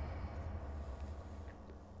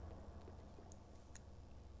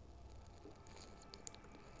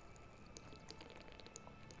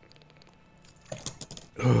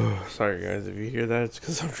 Sorry, guys. If you hear that, it's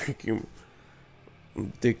because I'm drinking.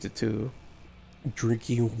 I'm addicted to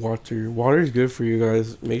drinking water. Water is good for you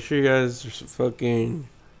guys. Make sure you guys are fucking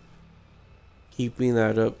keeping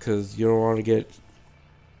that up because you don't want to get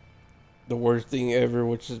the worst thing ever,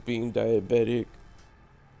 which is being diabetic.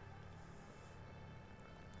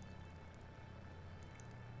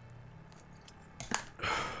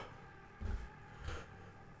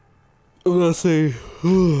 I'm gonna say,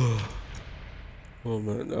 oh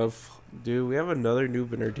man, dude, we have another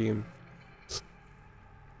noob in our team.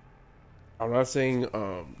 I'm not saying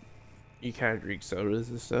you can't drink sodas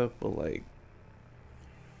and stuff, but like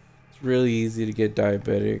it's really easy to get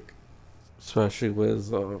diabetic, especially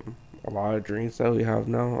with a lot of drinks that we have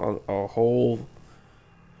now. A whole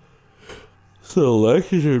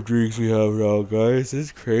selection of drinks we have now, guys.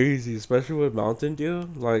 It's crazy, especially with Mountain Dew.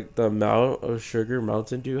 Like the amount of sugar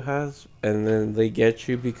Mountain Dew has, and then they get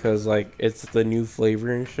you because like it's the new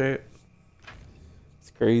flavor and shit.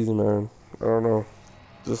 It's crazy, man. I don't know.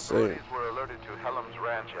 Just saying. Authorities were alerted to Helm's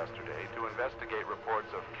Ranch yesterday to investigate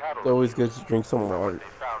reports of cattle. It's always good to drink some water. What they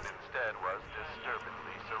found instead was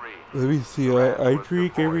disturbingly serene. Let me see. I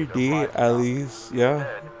drink every day at least, yeah,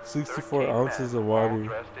 64 ounces of water.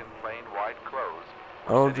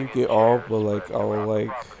 I don't drink it all, but like I'll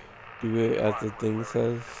like do it as the thing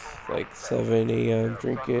says, like 7 a.m.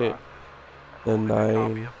 drink it, then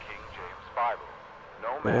 9.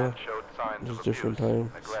 Yeah, just different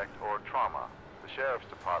times. Neglect or trauma. The sheriff's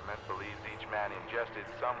department believes each man ingested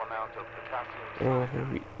some amount of potassium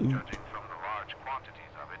cyanide, judging from the large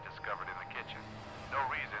quantities of it discovered in the kitchen. No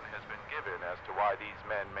reason has been given as to why these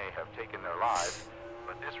men may have taken their lives,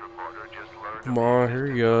 but this reporter just learned. Come on,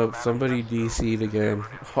 hurry up. Somebody DC'd again.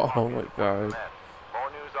 Oh my god.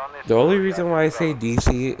 The only reason why I say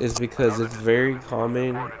DC is because it's very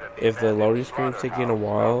common if the loading screen's taking a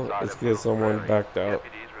while, it's because someone backed out.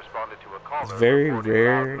 It's very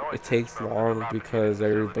rare it takes long because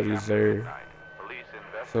everybody's there.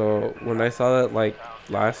 So when I saw that like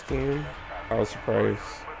last game, I was surprised.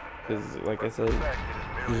 Because like I said,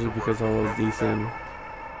 usually because someone's decent.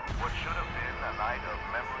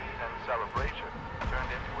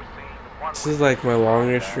 This is like my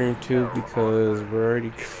longest stream too because we're already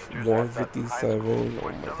 157. Oh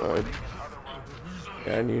my god.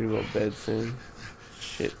 Yeah, I need to go to bed soon.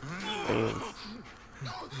 Shit. Damn.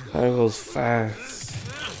 Time goes fast.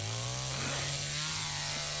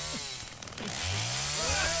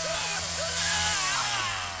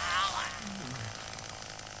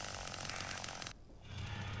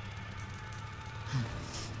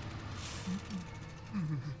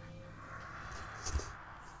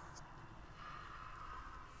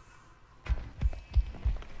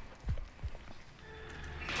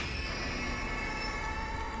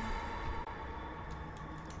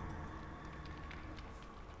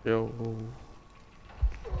 Yo.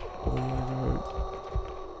 Oh my god.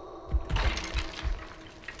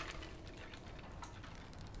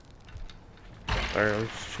 Alright, I'm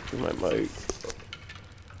just checking my mic.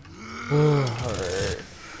 Alright.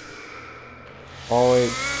 Oh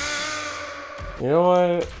wait. You know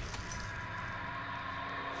what?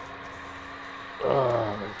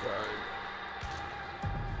 Oh my god.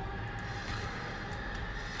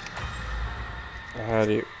 I had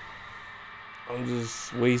it. I'm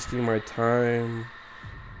just wasting my time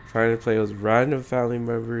trying to play with random family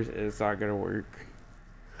members, and it's not gonna work.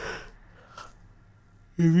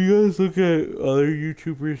 If you guys look at other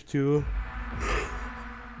YouTubers too,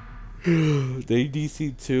 they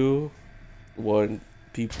DC too when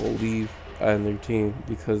people leave on their team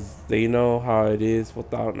because they know how it is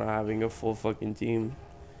without not having a full fucking team.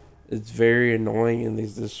 It's very annoying and they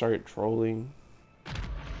just start trolling.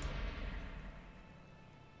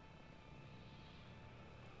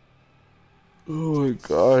 Oh my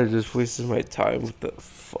god, I just wasted my time with the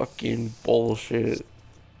fucking bullshit.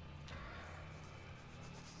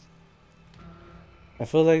 I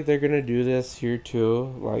feel like they're gonna do this here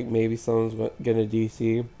too. Like maybe someone's gonna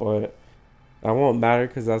DC, but that won't matter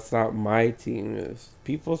because that's not my team. If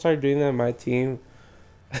people start doing that on my team,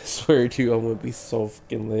 I swear to you, I'm gonna be so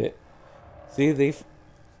fucking lit. See,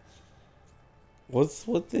 what's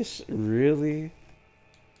with this really?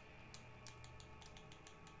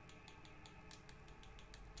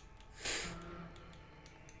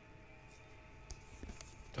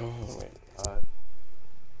 Oh my god.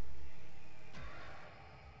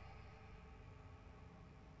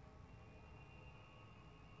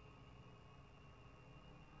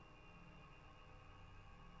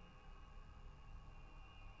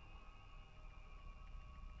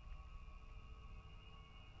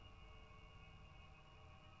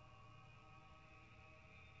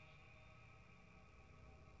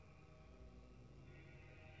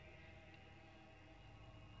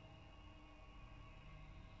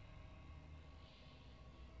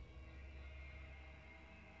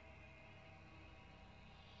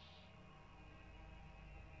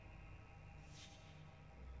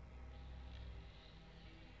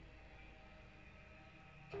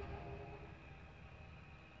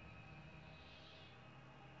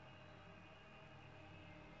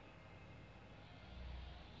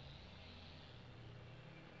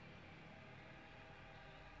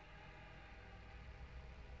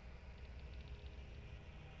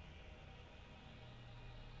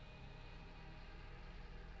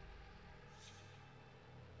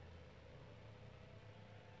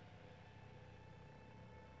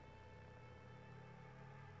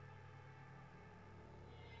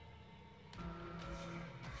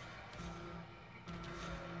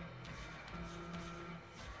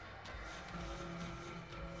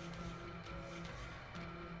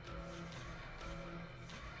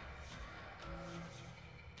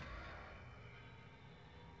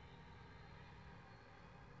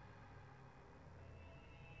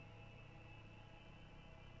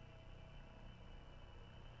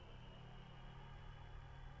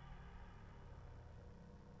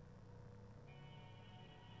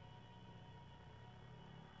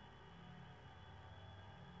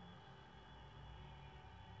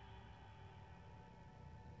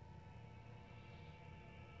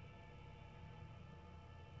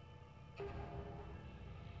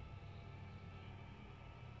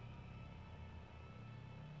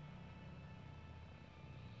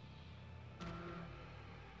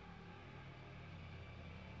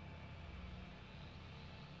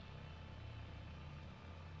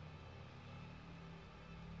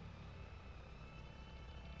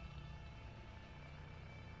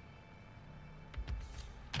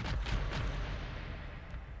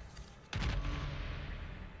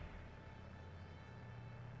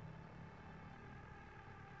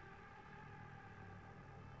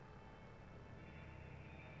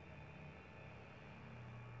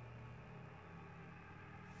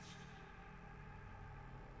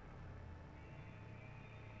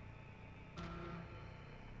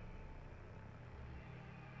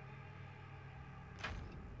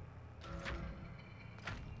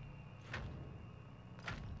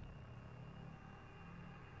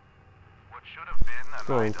 Should have been a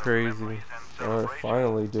Going night of crazy. memories and Alright, celebration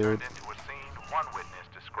finally, dude. turned into a scene one witness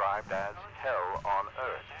described as hell on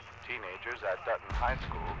earth. Teenagers at Dutton High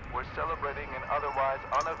School were celebrating an otherwise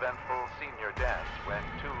uneventful senior dance when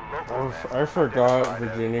two local men I forgot identified as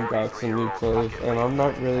Virginia got some new 33-year-old clothes, pocket and I'm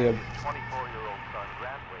not lady really a. and his 24-year-old son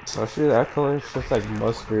graduated. Especially that color is just like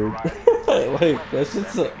mustard. Like, that's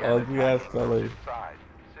just an ugly ass color.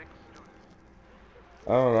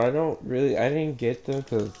 I don't know, I didn't get them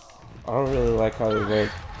because I don't really like how they look.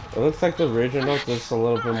 It looks like the original, just a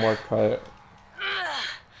little bit more cut.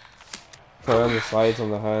 Cut on the sides on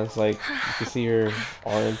the hands, like you can see your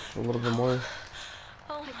arms a little bit more.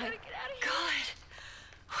 Oh my god.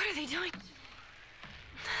 What are they doing?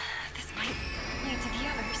 This might lead to the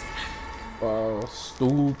others. Wow,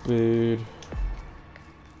 stupid.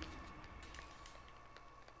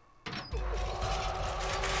 I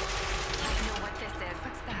know what this is.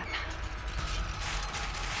 What's that?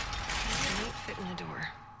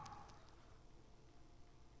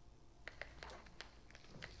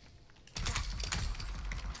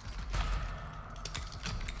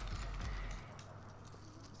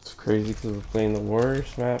 crazy because we're playing the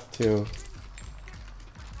worst map too.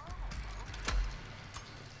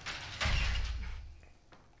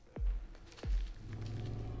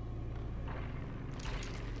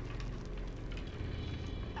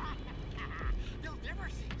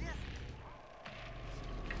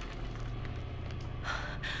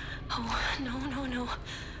 Oh, no, no, no. Look,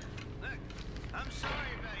 I'm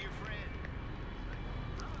sorry about your friend.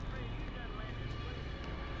 I'm afraid you done landed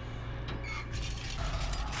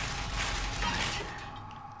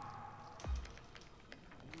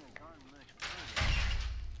You ain't gotten much further.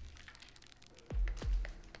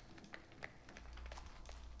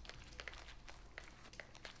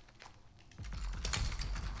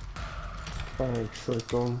 Trying to trick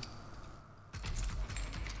them.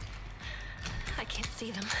 I can't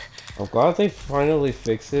see them. I'm glad they finally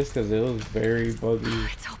fixed this because it was very buggy.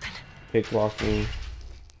 It's open. Pick locking.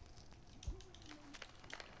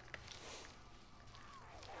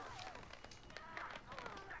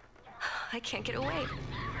 I can't get away.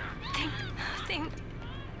 Think.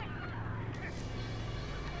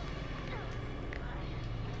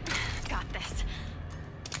 Got this.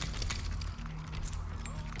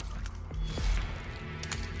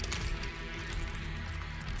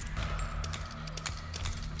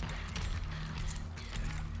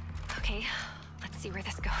 Okay, let's see where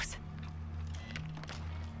this goes.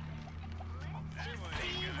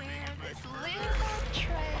 See where this little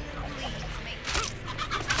trail leads me.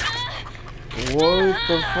 What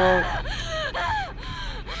the fuck?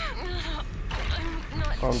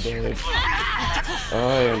 I'm I'm dead. I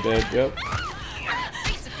am dead, yep.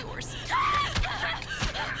 Face of yours.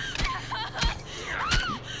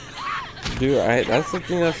 Dude, that's the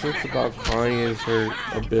thing that sucks about Connie is her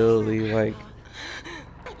ability, like...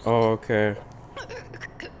 Oh, okay.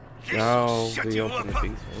 Now we open the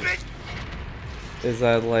basement. Is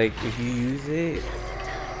that, like, if you use it,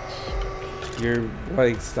 your,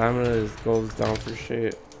 like, stamina goes down for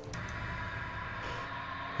shit.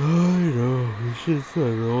 I know, it's just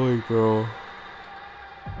annoying, bro.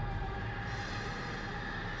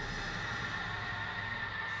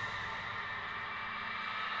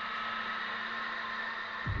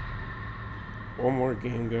 One more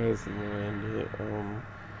game, guys, and we'll end it. The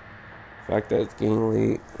fact that it's getting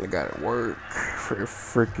late, I gotta work.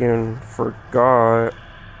 Freaking forgot.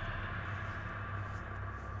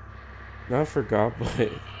 Not forgot, but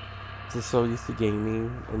just so used to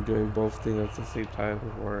gaming and doing both things at the same time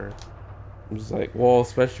where I'm just like, well,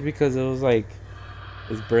 especially because it was like,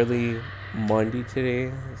 it's barely Monday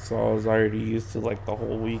today, so I was already used to like the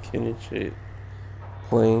whole weekend and shit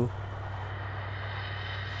playing.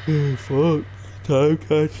 Yeah, fuck. Time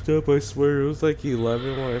catched up, I swear. It was like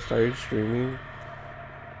 11 when I started streaming.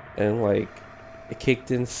 And like, it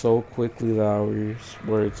kicked in so quickly the hours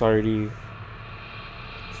where it's already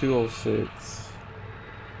 2:06. Shit.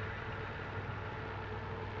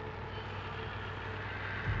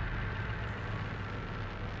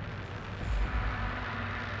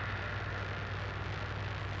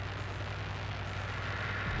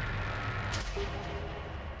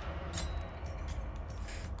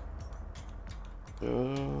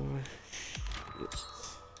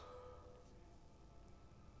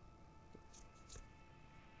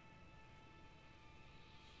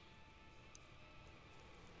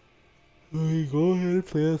 Hey, go ahead and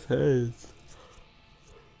play us heads.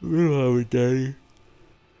 We don't have it, daddy.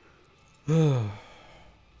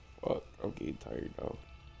 Fuck, I'm getting tired now.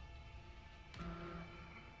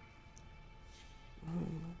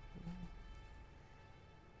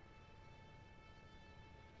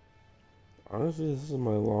 Honestly, this is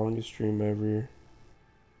my longest stream ever.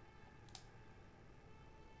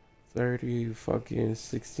 30 fucking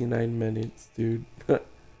 69 minutes, dude.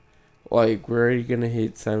 Like, we're already gonna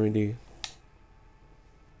hit 70.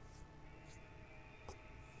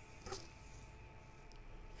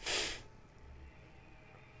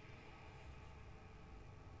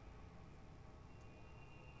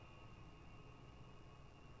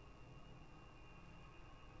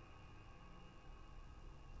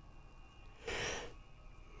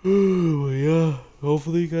 Oh yeah.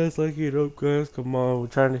 Hopefully you guys like it up, guys. Come on, we're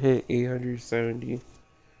trying to hit 870.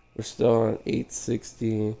 We're still on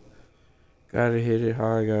 860. Gotta hit it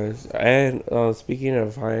high, guys. And speaking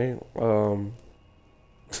of high,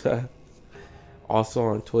 also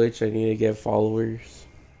on Twitch, I need to get followers.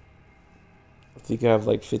 I think I have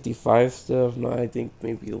like 55 stuff. No, I think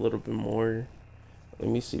maybe a little bit more. Let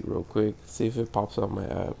me see real quick. See if it pops on my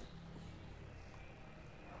app.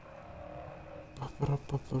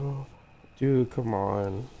 Dude, come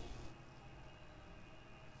on.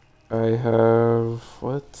 I have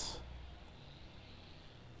what?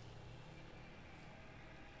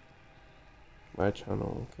 My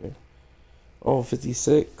channel, okay. Oh,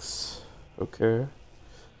 56. Okay.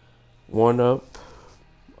 One up.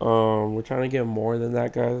 We're trying to get more than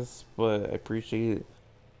that, guys, but I appreciate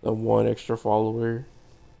the one extra follower.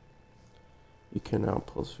 You can now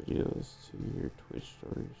post videos to your Twitch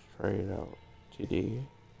stories. Try it out today.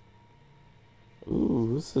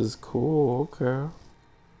 Ooh, this is cool. Okay.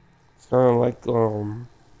 It's kind of like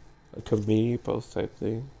a community post type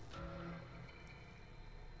thing.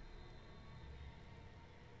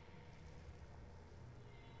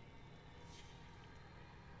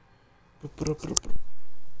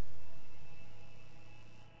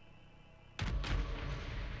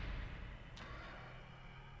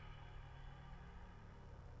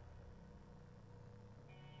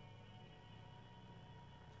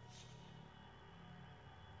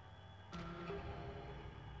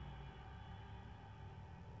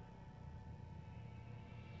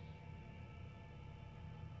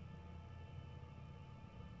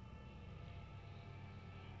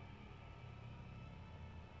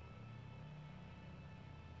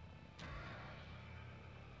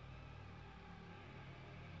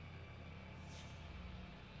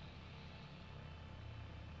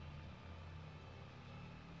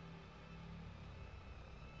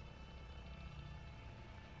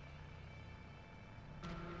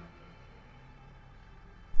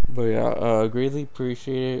 But yeah, greatly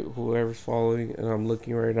appreciate it, whoever's following, and I'm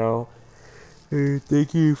looking right now. Hey,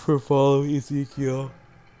 thank you for following, Ezekiel.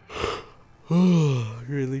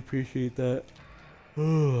 Really appreciate that.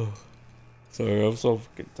 Sorry, I'm so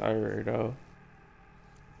fucking tired right now.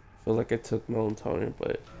 I feel like I took melatonin,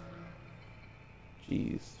 but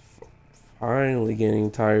jeez, finally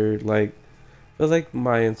getting tired. Like, I feel like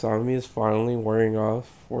my insomnia is finally wearing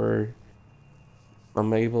off, where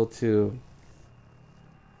I'm able to.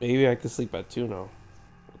 Maybe I could sleep at 2 now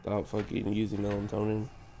without fucking using melatonin.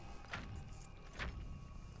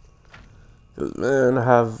 Cause man, I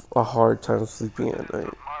have a hard time sleeping at night.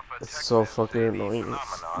 It's so fucking annoying.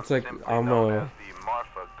 It's like I'm a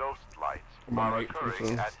night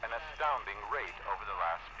person. At an astounding rate over the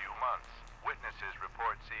last few months. Witnesses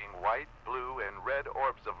report seeing white, blue, and red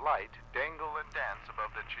orbs of light dangle and dance above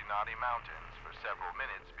the Chinati Mountains for several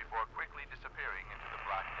minutes before quickly disappearing into the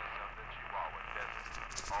blackness of the Chihuahua Desert.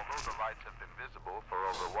 Although the lights have been visible for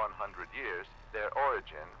over 100 years, their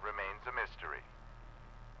origin remains a mystery.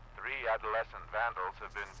 3 adolescent vandals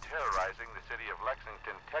have been terrorizing the city of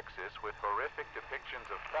Lexington, Texas with horrific depictions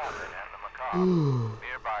of famine and the macabre.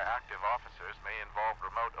 Nearby active officers may involve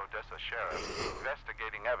remote Odessa sheriffs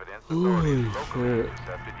investigating evidence authorities locally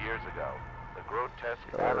intercepted years ago. The grotesque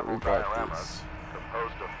animal dioramas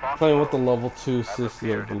composed of fox Playing with the level 2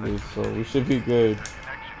 Sissy, I believe, so we should be good.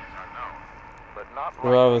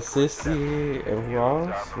 We'll have a Sissy and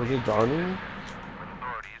Ross. Was it Johnny?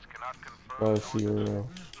 Oh, see you now.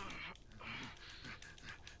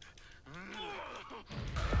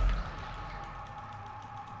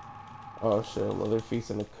 Oh shit, Leatherface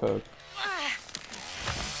and a cook.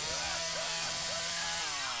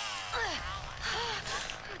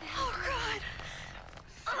 Oh god.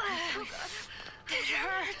 It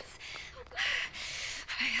hurts.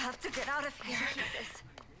 I have to get out of here.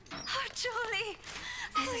 Oh, Julie.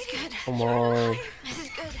 This is good. Come on. This is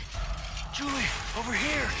good. Julie, over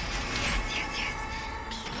here. Yes.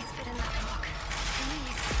 Please fit in that book.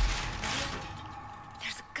 Please.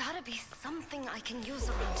 There's gotta be something I can use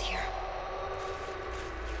around here.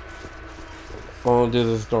 I'm gonna do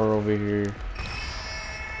this door over here.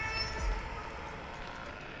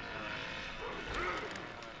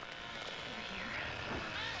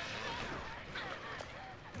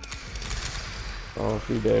 Oh,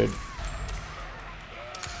 she dead.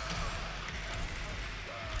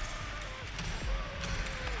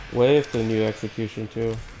 With the new execution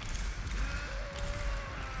too.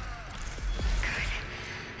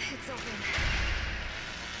 It's open.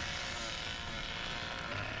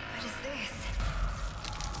 What is this?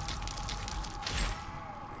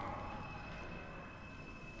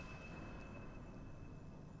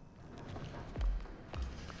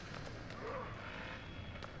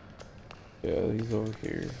 Yeah, he's over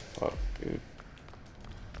here. Fuck, dude.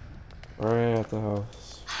 Right at the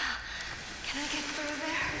house. Can I get through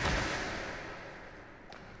there?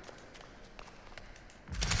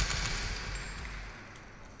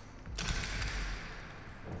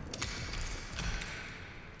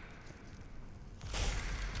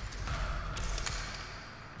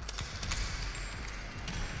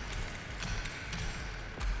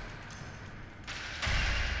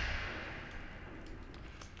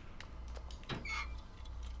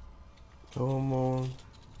 Come on.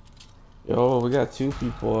 Yo, we got 2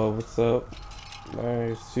 people. What's up?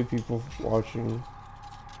 Nice, 2 people watching.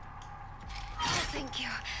 Oh, thank you.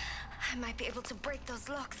 I might be able to break those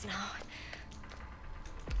locks now.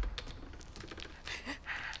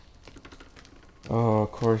 Oh,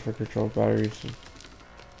 of course, for control batteries.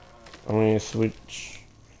 I'm gonna switch.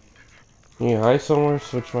 Yeah, hide somewhere,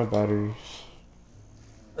 switch my batteries.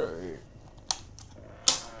 Alright.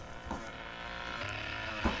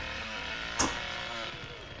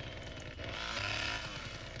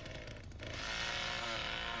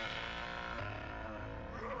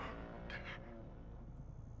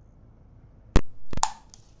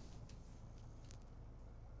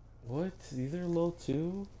 What? These are low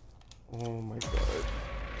too? Oh my god.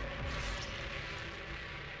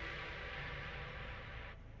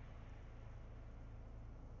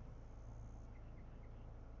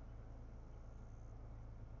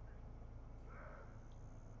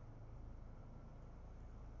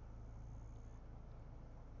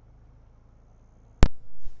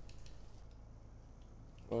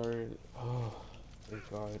 Alright. Oh, thank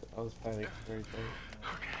god. I was panicking right there.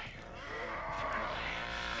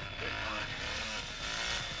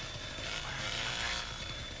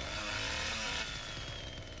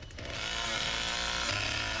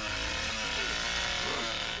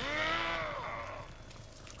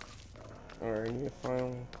 Alright, I need a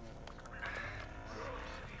final.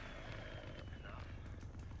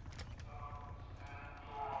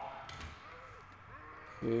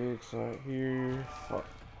 Okay, it's not here. Fuck.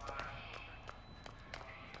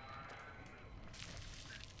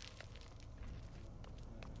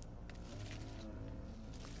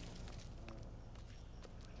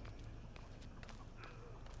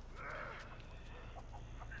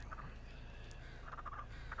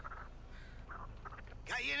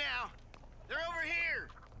 Got you now. They're over here.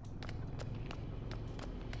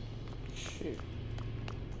 Shit.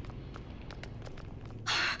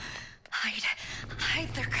 Hide. Hide,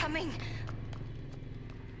 they're coming.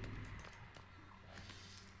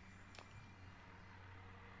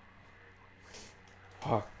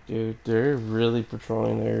 Fuck, dude. They're really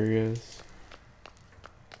patrolling the areas.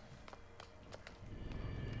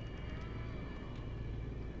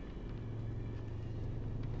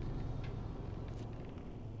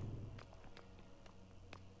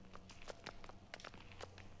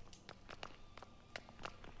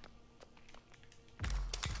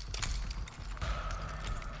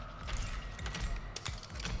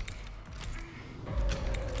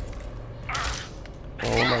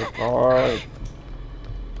 Oh my god.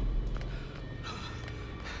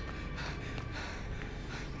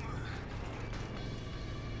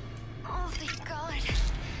 Oh, thank God.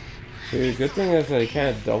 Dude, good thing is that it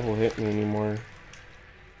can't double hit me anymore.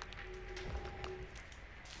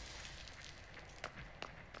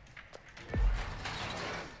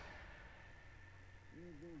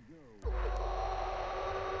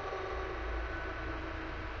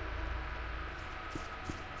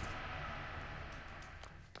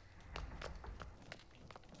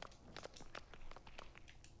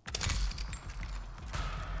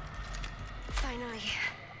 Finally.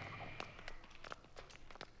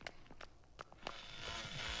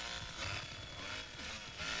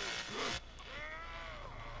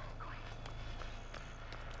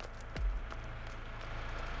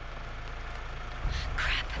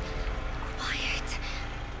 Crap. Quiet.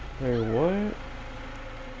 Wait, what?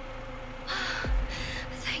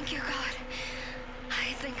 Thank you, God.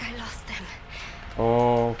 I think I lost them.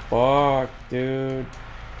 Oh, fuck, dude.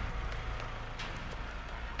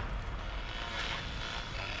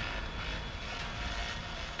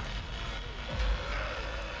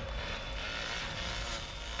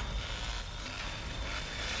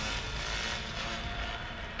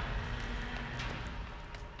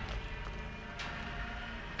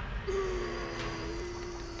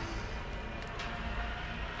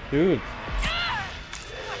 Dude.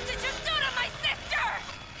 What did you do to my sister?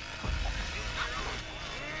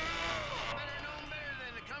 Better known better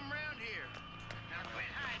than to come round here. Now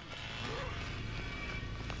quit hiding.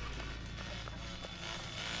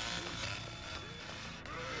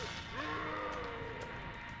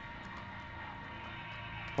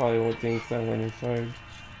 Probably won't think that went inside.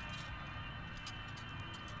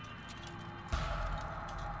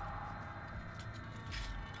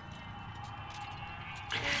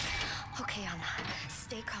 Okay, Anna.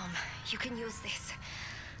 Stay calm. You can use this.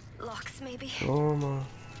 Locks, maybe? Oh my.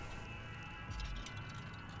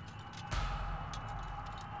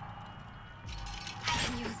 I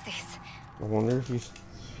can use this. I wonder if he's.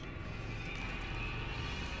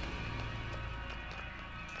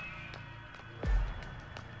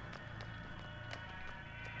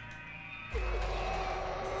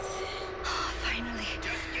 Oh, finally.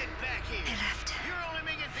 Just get back here. They left.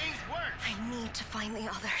 find the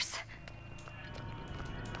others.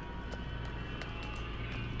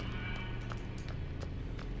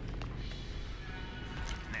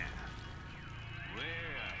 Now, where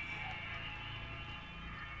are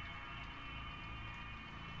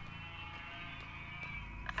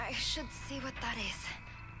you? I should see what that is.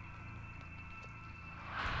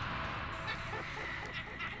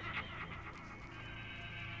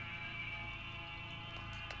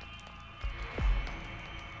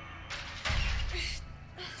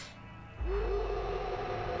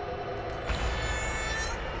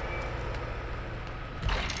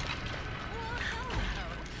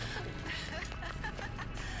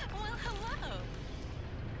 Well, hello.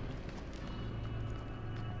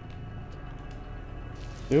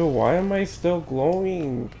 Dude, why am I still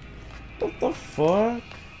glowing? What the fuck?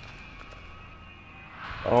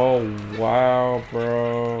 Oh, wow,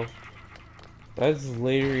 bro. That's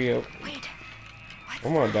literally a... Wait, what's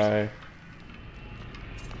I'm gonna die.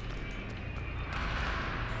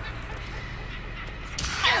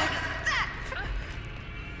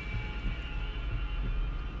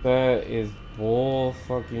 That is bull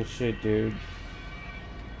fucking shit, dude.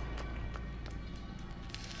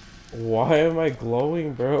 Why am I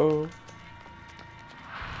glowing, bro?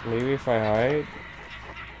 Maybe if I hide?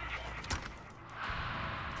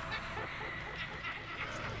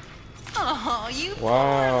 Oh, you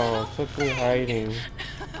Wow, took me hiding.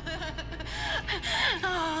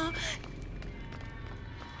 Oh,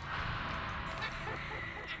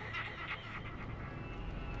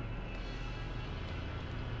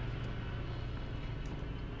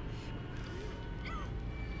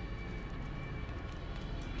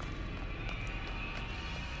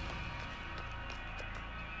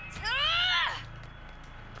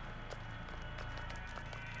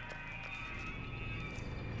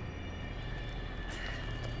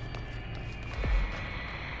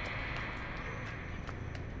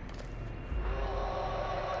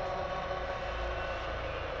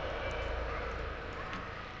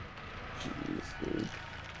 Jeez, dude.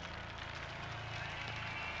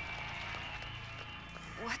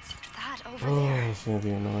 What's that over Oh, there? it's gonna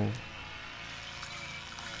be annoying.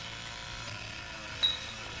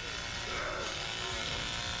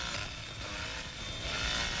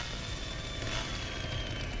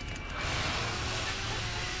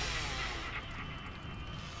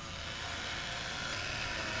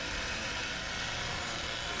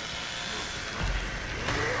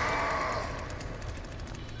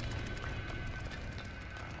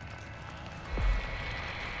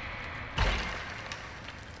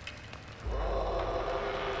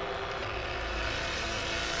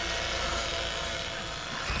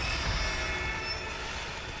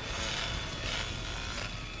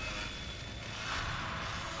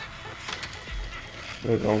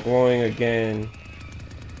 Look, I'm glowing again.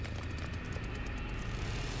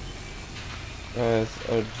 That's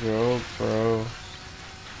a joke, bro.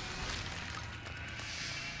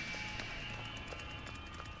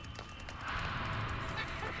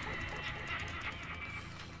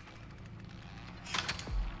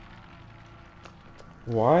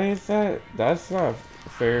 Why is that? That's not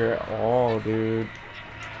fair at all, dude.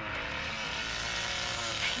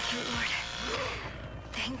 Thank you, Lord.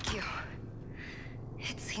 Thank you.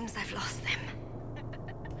 It seems I've lost them.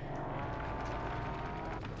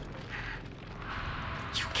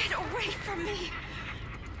 You get away from me!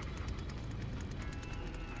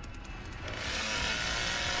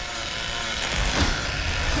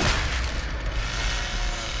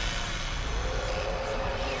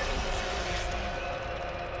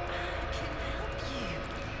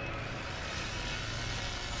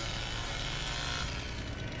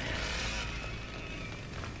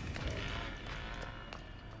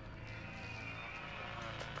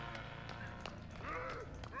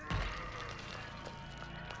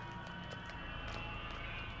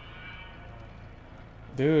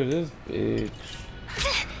 Dude, this bitch.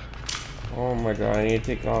 Oh my god, I need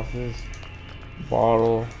to take off this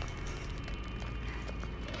bottle.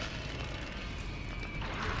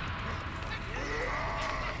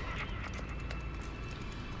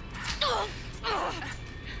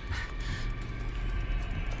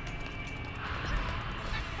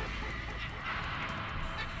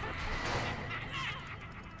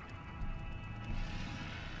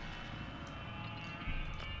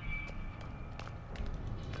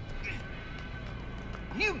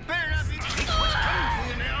 You better not be taking what's coming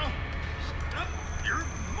for you now. Stop your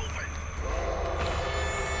moving.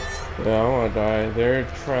 Yeah, I wanna die. They're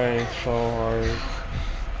trying so hard.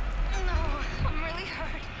 No, I'm really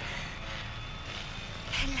hurt.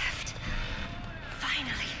 They left.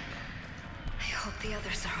 Finally. I hope the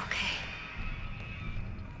others are okay.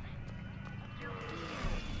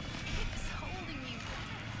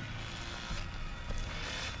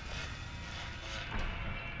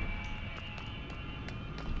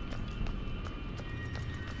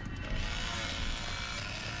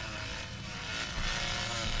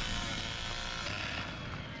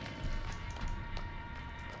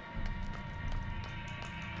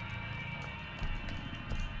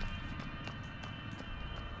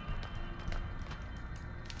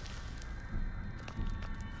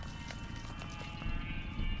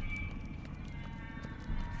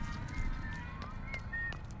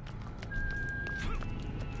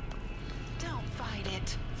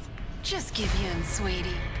 Just give in, sweetie.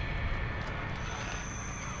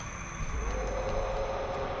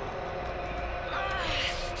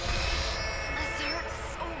 This hurts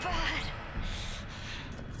so bad.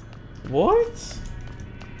 What?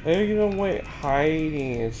 And you know what?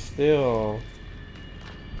 Hiding and still.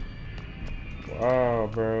 Wow,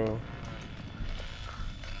 bro.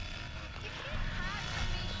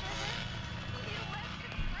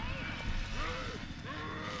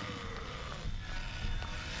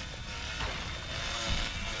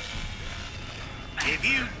 If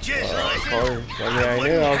you just Of listen, course. I mean, I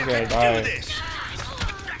knew I was gonna do die. this.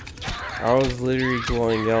 I was literally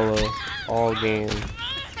glowing yellow all game.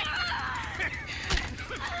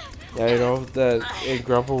 Yeah, you know that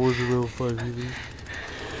grapple was a real fun. Really.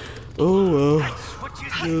 Oh well, What you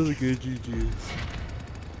that was a good GG.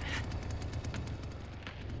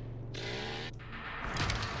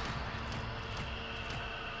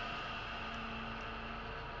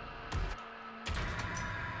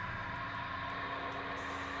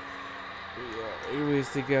 Yeah, anyways,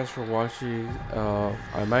 thank you guys for watching.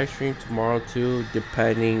 I might stream tomorrow too,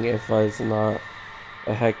 depending if it's not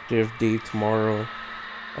a hectic day tomorrow.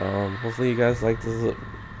 Hopefully you guys like this.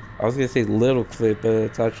 I was gonna say little clip, but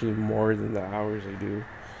it's actually more than the hours I do.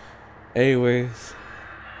 Anyways,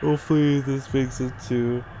 hopefully this makes it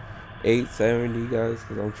to 870 guys,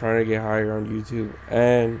 because I'm trying to get higher on YouTube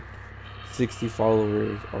and 60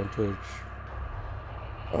 followers on Twitch.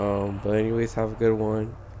 But anyways, have a good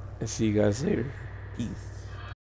one and see you guys later. Peace.